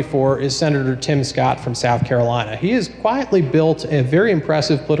 2024 is Senator Tim Scott from South Carolina. He has quietly built a very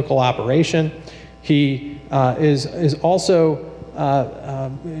impressive political operation. He is also,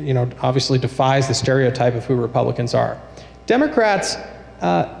 obviously defies the stereotype of who Republicans are. Democrats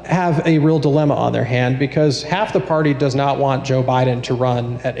have a real dilemma on their hand because half the party does not want Joe Biden to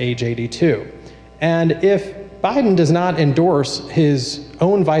run at age 82. And if Biden does not endorse his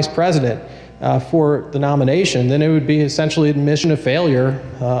own vice president for the nomination, then it would be essentially admission of failure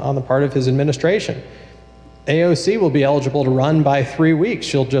on the part of his administration. AOC will be eligible to run by 3 weeks.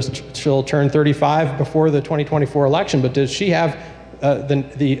 She'll turn 35 before the 2024 election, but does she have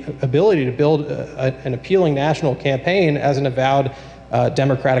the ability to build an appealing national campaign as an avowed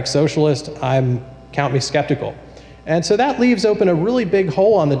democratic socialist? Count me skeptical. And so that leaves open a really big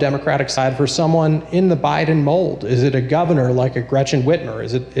hole on the Democratic side for someone in the Biden mold. Is it a governor like a Gretchen Whitmer?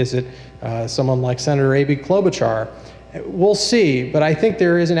 Is it someone like Senator Amy Klobuchar? We'll see, but I think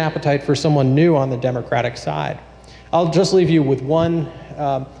there is an appetite for someone new on the Democratic side. I'll just leave you with one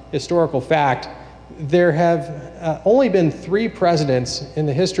historical fact. There have only been 3 presidents in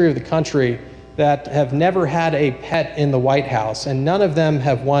the history of the country that have never had a pet in the White House, and none of them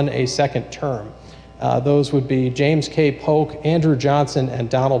have won a second term. Those would be James K. Polk, Andrew Johnson, and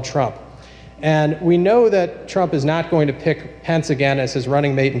Donald Trump. And we know that Trump is not going to pick Pence again as his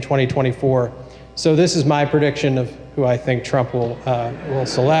running mate in 2024. So this is my prediction of who I think Trump will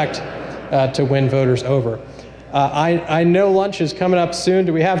select to win voters over. I know lunch is coming up soon.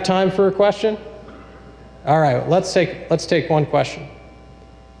 Do we have time for a question? All right, let's take one question.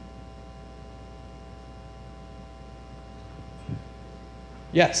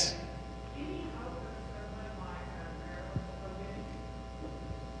 Yes.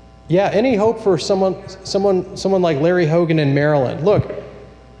 Yeah, any hope for someone like Larry Hogan in Maryland? Look,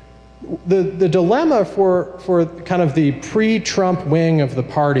 the dilemma for kind of the pre-Trump wing of the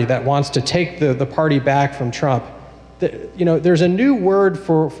party that wants to take the party back from Trump, there's a new word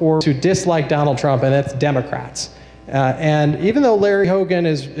for to dislike Donald Trump, and that's Democrats. And even though Larry Hogan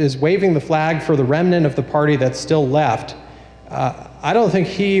is waving the flag for the remnant of the party that's still left, I don't think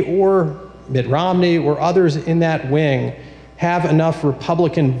he or Mitt Romney or others in that wing have enough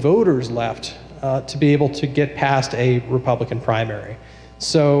Republican voters left to be able to get past a Republican primary.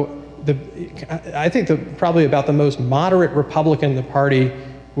 So I think probably about the most moderate Republican the party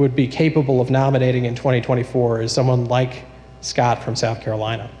would be capable of nominating in 2024 is someone like Scott from South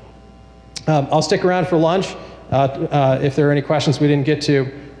Carolina. I'll stick around for lunch if there are any questions we didn't get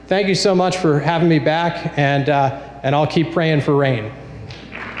to. Thank you so much for having me back, and I'll keep praying for rain.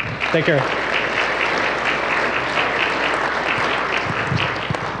 Take care.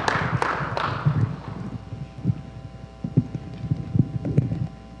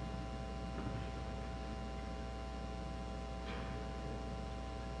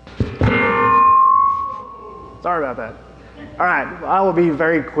 Sorry about that. All right, I will be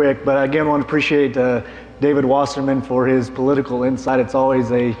very quick, but again, I want to appreciate David Wasserman for his political insight. It's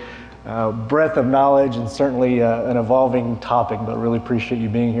always a breadth of knowledge and certainly an evolving topic, but really appreciate you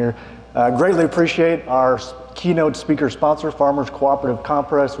being here. Greatly appreciate our keynote speaker sponsor, Farmers Cooperative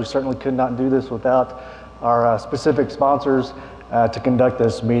Compress. We certainly could not do this without our specific sponsors to conduct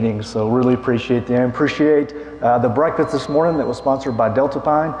this meeting, so really appreciate them. Appreciate the breakfast this morning that was sponsored by Delta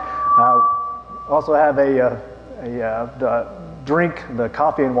Pine. Also have the drink, the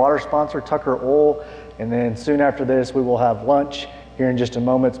coffee and water sponsor, Tucker Oil, and then soon after this we will have lunch here in just a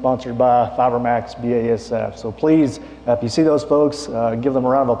moment, sponsored by FiberMax BASF. So please, if you see those folks, give them a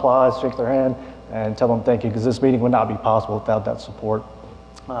round of applause, shake their hand, and tell them thank you, because this meeting would not be possible without that support.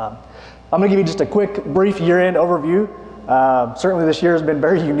 I'm going to give you just a quick, brief year-end overview. Certainly this year has been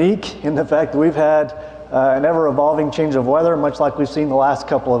very unique in the fact that we've had an ever-evolving change of weather, much like we've seen the last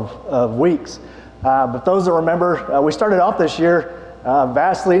couple of weeks. But those that remember, we started off this year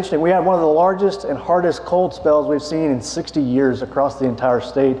vastly interesting. We had one of the largest and hardest cold spells we've seen in 60 years across the entire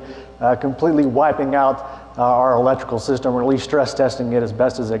state, completely wiping out our electrical system, or at least stress testing it as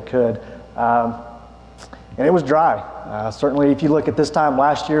best as it could. And it was dry. Certainly, if you look at this time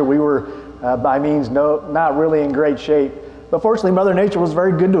last year, we were by means not really in great shape. But fortunately, Mother Nature was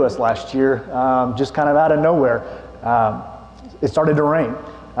very good to us last year, just kind of out of nowhere. It started to rain.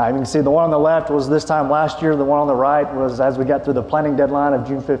 You can see the one on the left was this time last year. The one on the right was as we got through the planting deadline of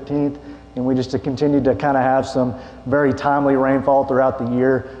June 15th, and we just continued to kind of have some very timely rainfall throughout the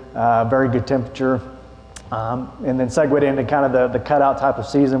year. very good temperature. And then segued into kind of the cutout type of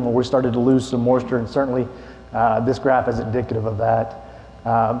season where we started to lose some moisture, and certainly this graph is indicative of that.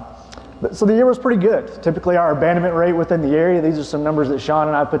 So the year was pretty good. Typically our abandonment rate within the area, these are some numbers that Sean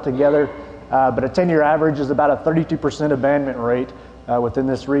and I put together, but a 10-year average is about a 32% abandonment rate within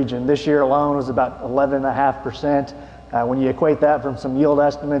this region. This year alone was about 11.5%. When you equate that from some yield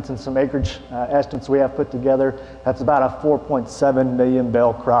estimates and some acreage estimates we have put together, that's about a 4.7 million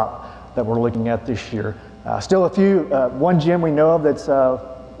bale crop that we're looking at this year. Still a few, one gym we know of that's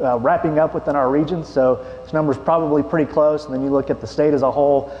wrapping up within our region, so this number's probably pretty close. And then you look at the state as a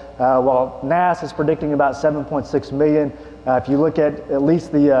whole, while NASS is predicting about 7.6 million, if you look at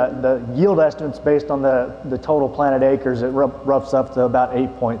least the yield estimates based on the total planted acres, it roughs up to about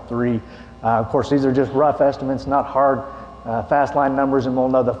 8.3. Of course, these are just rough estimates, not hard, fast line numbers, and we'll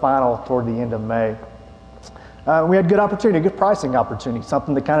know the final toward the end of May. We had good opportunity, good pricing opportunity,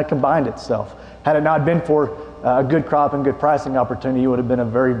 something that kind of combined itself. Had it not been for a good crop and good pricing opportunity, it would have been a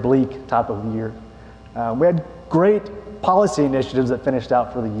very bleak type of year. We had great policy initiatives that finished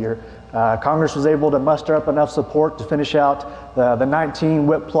out for the year. Congress was able to muster up enough support to finish out the 19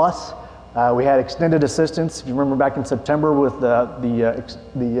 WIP Plus. We had extended assistance, if you remember back in September with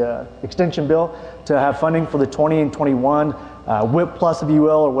the extension bill, to have funding for the 20 and 21 WIP Plus, if you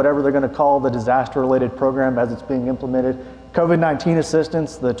will, or whatever they're going to call the disaster-related program as it's being implemented. COVID-19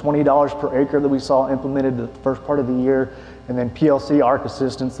 assistance, the $20 per acre that we saw implemented the first part of the year, and then PLC ARC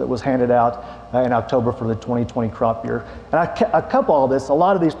assistance that was handed out in October for the 2020 crop year. And I couple all this, a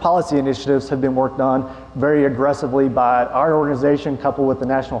lot of these policy initiatives have been worked on very aggressively by our organization, coupled with the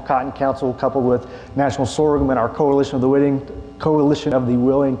National Cotton Council, coupled with National Sorghum and our Coalition of the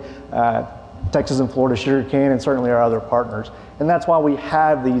Willing, Texas and Florida Sugarcane, and certainly our other partners. And that's why we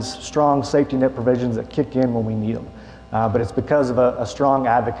have these strong safety net provisions that kick in when we need them. But it's because of a strong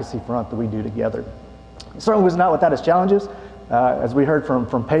advocacy front that we do together. It certainly was not without its challenges. As we heard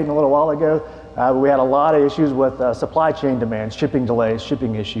from Peyton a little while ago, we had a lot of issues with supply chain demands, shipping delays,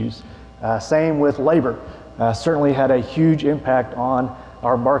 shipping issues. Same with labor. Certainly had a huge impact on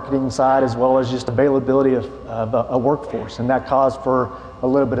our marketing side, as well as just availability of a workforce, and that caused for a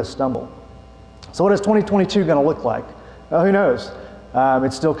little bit of stumble. So what is 2022 going to look like? Well, who knows?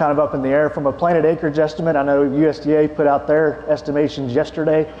 It's still kind of up in the air. From a planted acreage estimate, I know USDA put out their estimations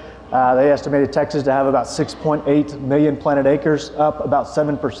yesterday. They estimated Texas to have about 6.8 million planted acres, up about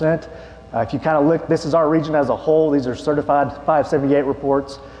 7%. If you kind of look, this is our region as a whole. These are certified 578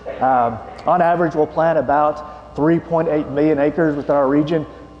 reports. On average, we'll plant about 3.8 million acres within our region.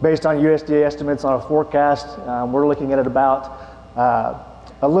 Based on USDA estimates on a forecast, we're looking at about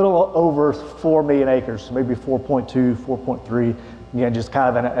a little over 4 million acres, so maybe 4.2, 4.3. Again, just kind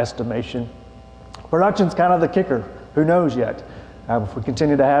of an estimation. Production's kind of the kicker. Who knows yet? If we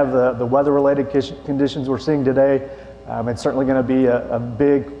continue to have the weather-related conditions we're seeing today, it's certainly going to be a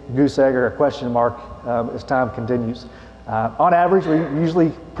big goose egg or a question mark as time continues. On average, we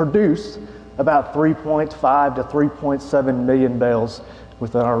usually produce about 3.5 to 3.7 million bales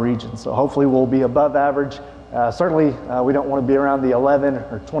within our region. So hopefully we'll be above average. Certainly, we don't want to be around the 11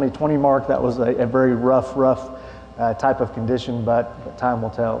 or 2020 mark. That was a very rough type of condition, but time will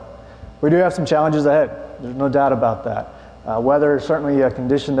tell. We do have some challenges ahead. There's no doubt about that. Weather is certainly a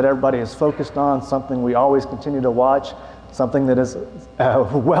condition that everybody is focused on, something we always continue to watch, something that is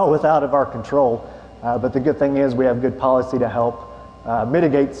well without of our control. But the good thing is we have good policy to help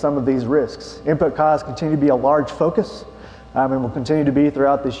mitigate some of these risks. Input costs continue to be a large focus, and will continue to be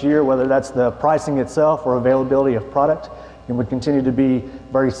throughout this year, whether that's the pricing itself or availability of product. And we continue to be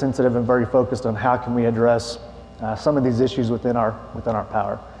very sensitive and very focused on how can we address some of these issues within our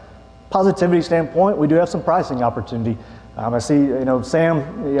power. Positivity standpoint, we do have some pricing opportunity. I see,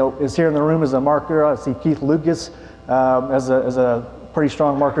 Sam, is here in the room as a marker. I see Keith Lucas as a pretty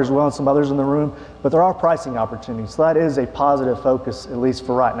strong marker as well, and some others in the room. But there are pricing opportunities. So that is a positive focus, at least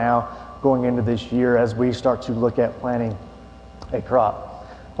for right now, going into this year as we start to look at planting a crop.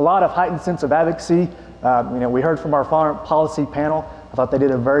 A lot of heightened sense of advocacy. We heard from our farm policy panel. I thought they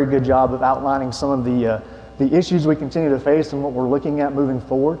did a very good job of outlining some of the issues we continue to face and what we're looking at moving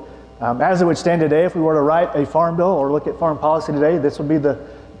forward. As it would stand today, if we were to write a farm bill or look at farm policy today, this would be the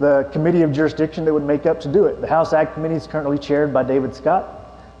committee of jurisdiction that would make up to do it. The House Ag Committee is currently chaired by David Scott,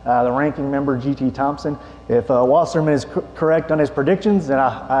 the ranking member G.T. Thompson. If Wasserman is correct on his predictions, and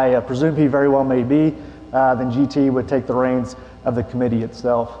I presume he very well may be, then G.T. would take the reins of the committee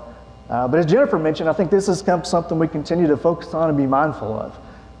itself. But as Jennifer mentioned, I think this is something we continue to focus on and be mindful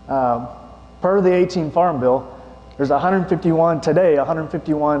of. Per the 18 Farm Bill, there's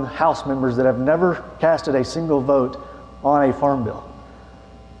 151 House members that have never casted a single vote on a farm bill.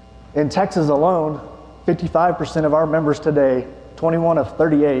 In Texas alone, 55% of our members today, 21 of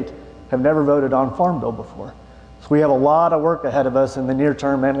 38, have never voted on Farm Bill before. So we have a lot of work ahead of us in the near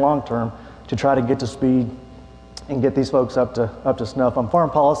term and long term to try to get to speed and get these folks up to snuff on farm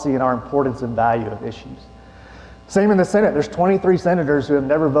policy and our importance and value of issues. Same in the Senate. There's 23 senators who have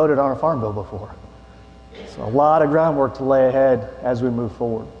never voted on a Farm Bill before. So a lot of groundwork to lay ahead as we move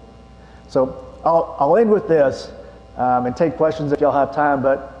forward. So I'll end with this and take questions if y'all have time,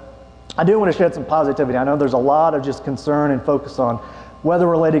 but I do want to shed some positivity. I know there's a lot of just concern and focus on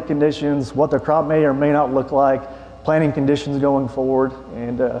weather-related conditions, what the crop may or may not look like, planting conditions going forward,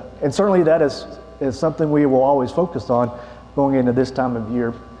 and certainly that is something we will always focus on going into this time of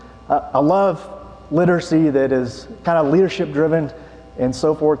year. I love literacy that is kind of leadership-driven and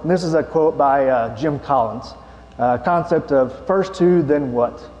so forth. And this is a quote by Jim Collins, concept of first who, then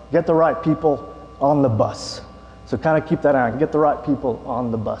what. Get the right people on the bus. So kind of keep that on, get the right people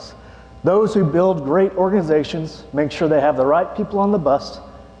on the bus. Those who build great organizations make sure they have the right people on the bus,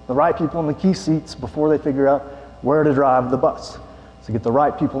 the right people in the key seats before they figure out where to drive the bus. So get the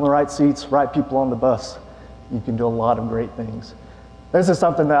right people in the right seats, right people on the bus. You can do a lot of great things. This is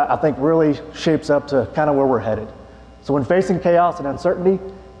something that I think really shapes up to kind of where we're headed. So when facing chaos and uncertainty,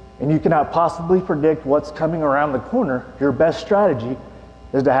 and you cannot possibly predict what's coming around the corner, your best strategy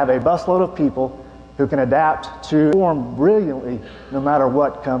is to have a busload of people who can adapt to perform brilliantly no matter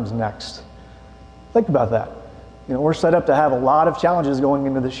what comes next. Think about that. You know, we're set up to have a lot of challenges going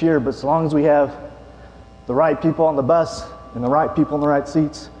into this year, but as long as we have the right people on the bus and the right people in the right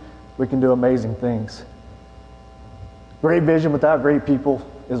seats, we can do amazing things. Great vision without great people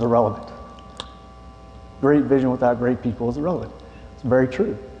is irrelevant. Great vision without great people is irrelevant. It's very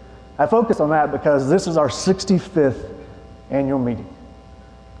true. I focus on that because this is our 65th annual meeting.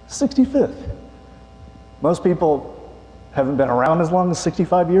 65th. Most people haven't been around as long as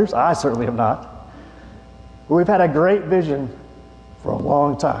 65 years. I certainly have not. But we've had a great vision for a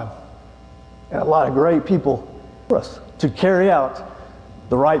long time and a lot of great people for us to carry out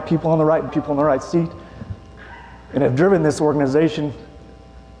the right people on the right people in the right seat and have driven this organization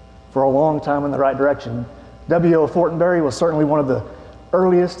for a long time in the right direction. W.O. Fortenberry was certainly one of the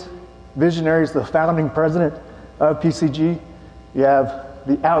earliest visionaries, the founding president of PCG. You have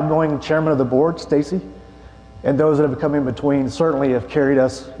the outgoing chairman of the board, Stacy, and those that have come in between certainly have carried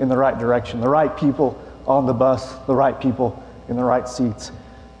us in the right direction. The right people on the bus, the right people in the right seats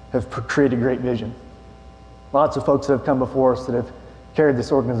have created great vision. Lots of folks that have come before us that have carried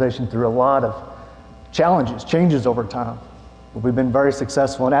this organization through a lot of challenges, changes over time. But we've been very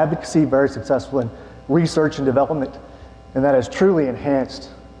successful in advocacy, very successful in research and development, and that has truly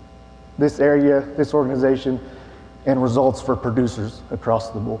enhanced this area, this organization, and results for producers across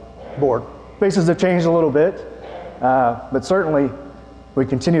the board. Faces have changed a little bit, but certainly we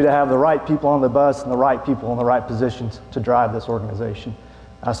continue to have the right people on the bus and the right people in the right positions to drive this organization.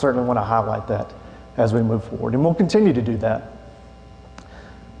 I certainly want to highlight that as we move forward, and we'll continue to do that.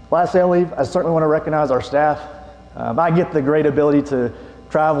 Lastly, I leave, I certainly want to recognize our staff. I get the great ability to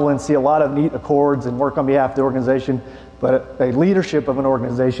travel and see a lot of neat accords and work on behalf of the organization, but a leadership of an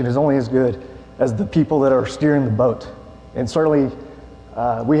organization is only as good as the people that are steering the boat. And certainly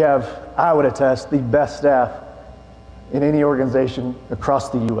we have, I would attest, the best staff in any organization across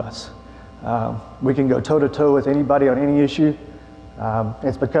the U.S. We can go toe-to-toe with anybody on any issue.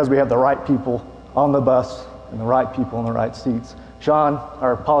 It's because we have the right people on the bus and the right people in the right seats. Sean,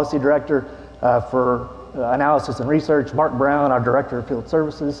 our policy director for analysis and research, Mark Brown, our director of field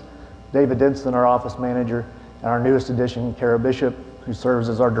services, David Denson, our office manager, and our newest addition, Kara Bishop, who serves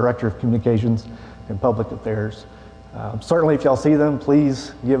as our director of communications and public affairs. Certainly, if y'all see them,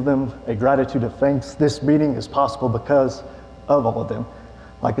 please give them a gratitude of thanks. This meeting is possible because of all of them.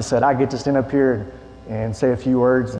 Like I said, I get to stand up here and say a few words.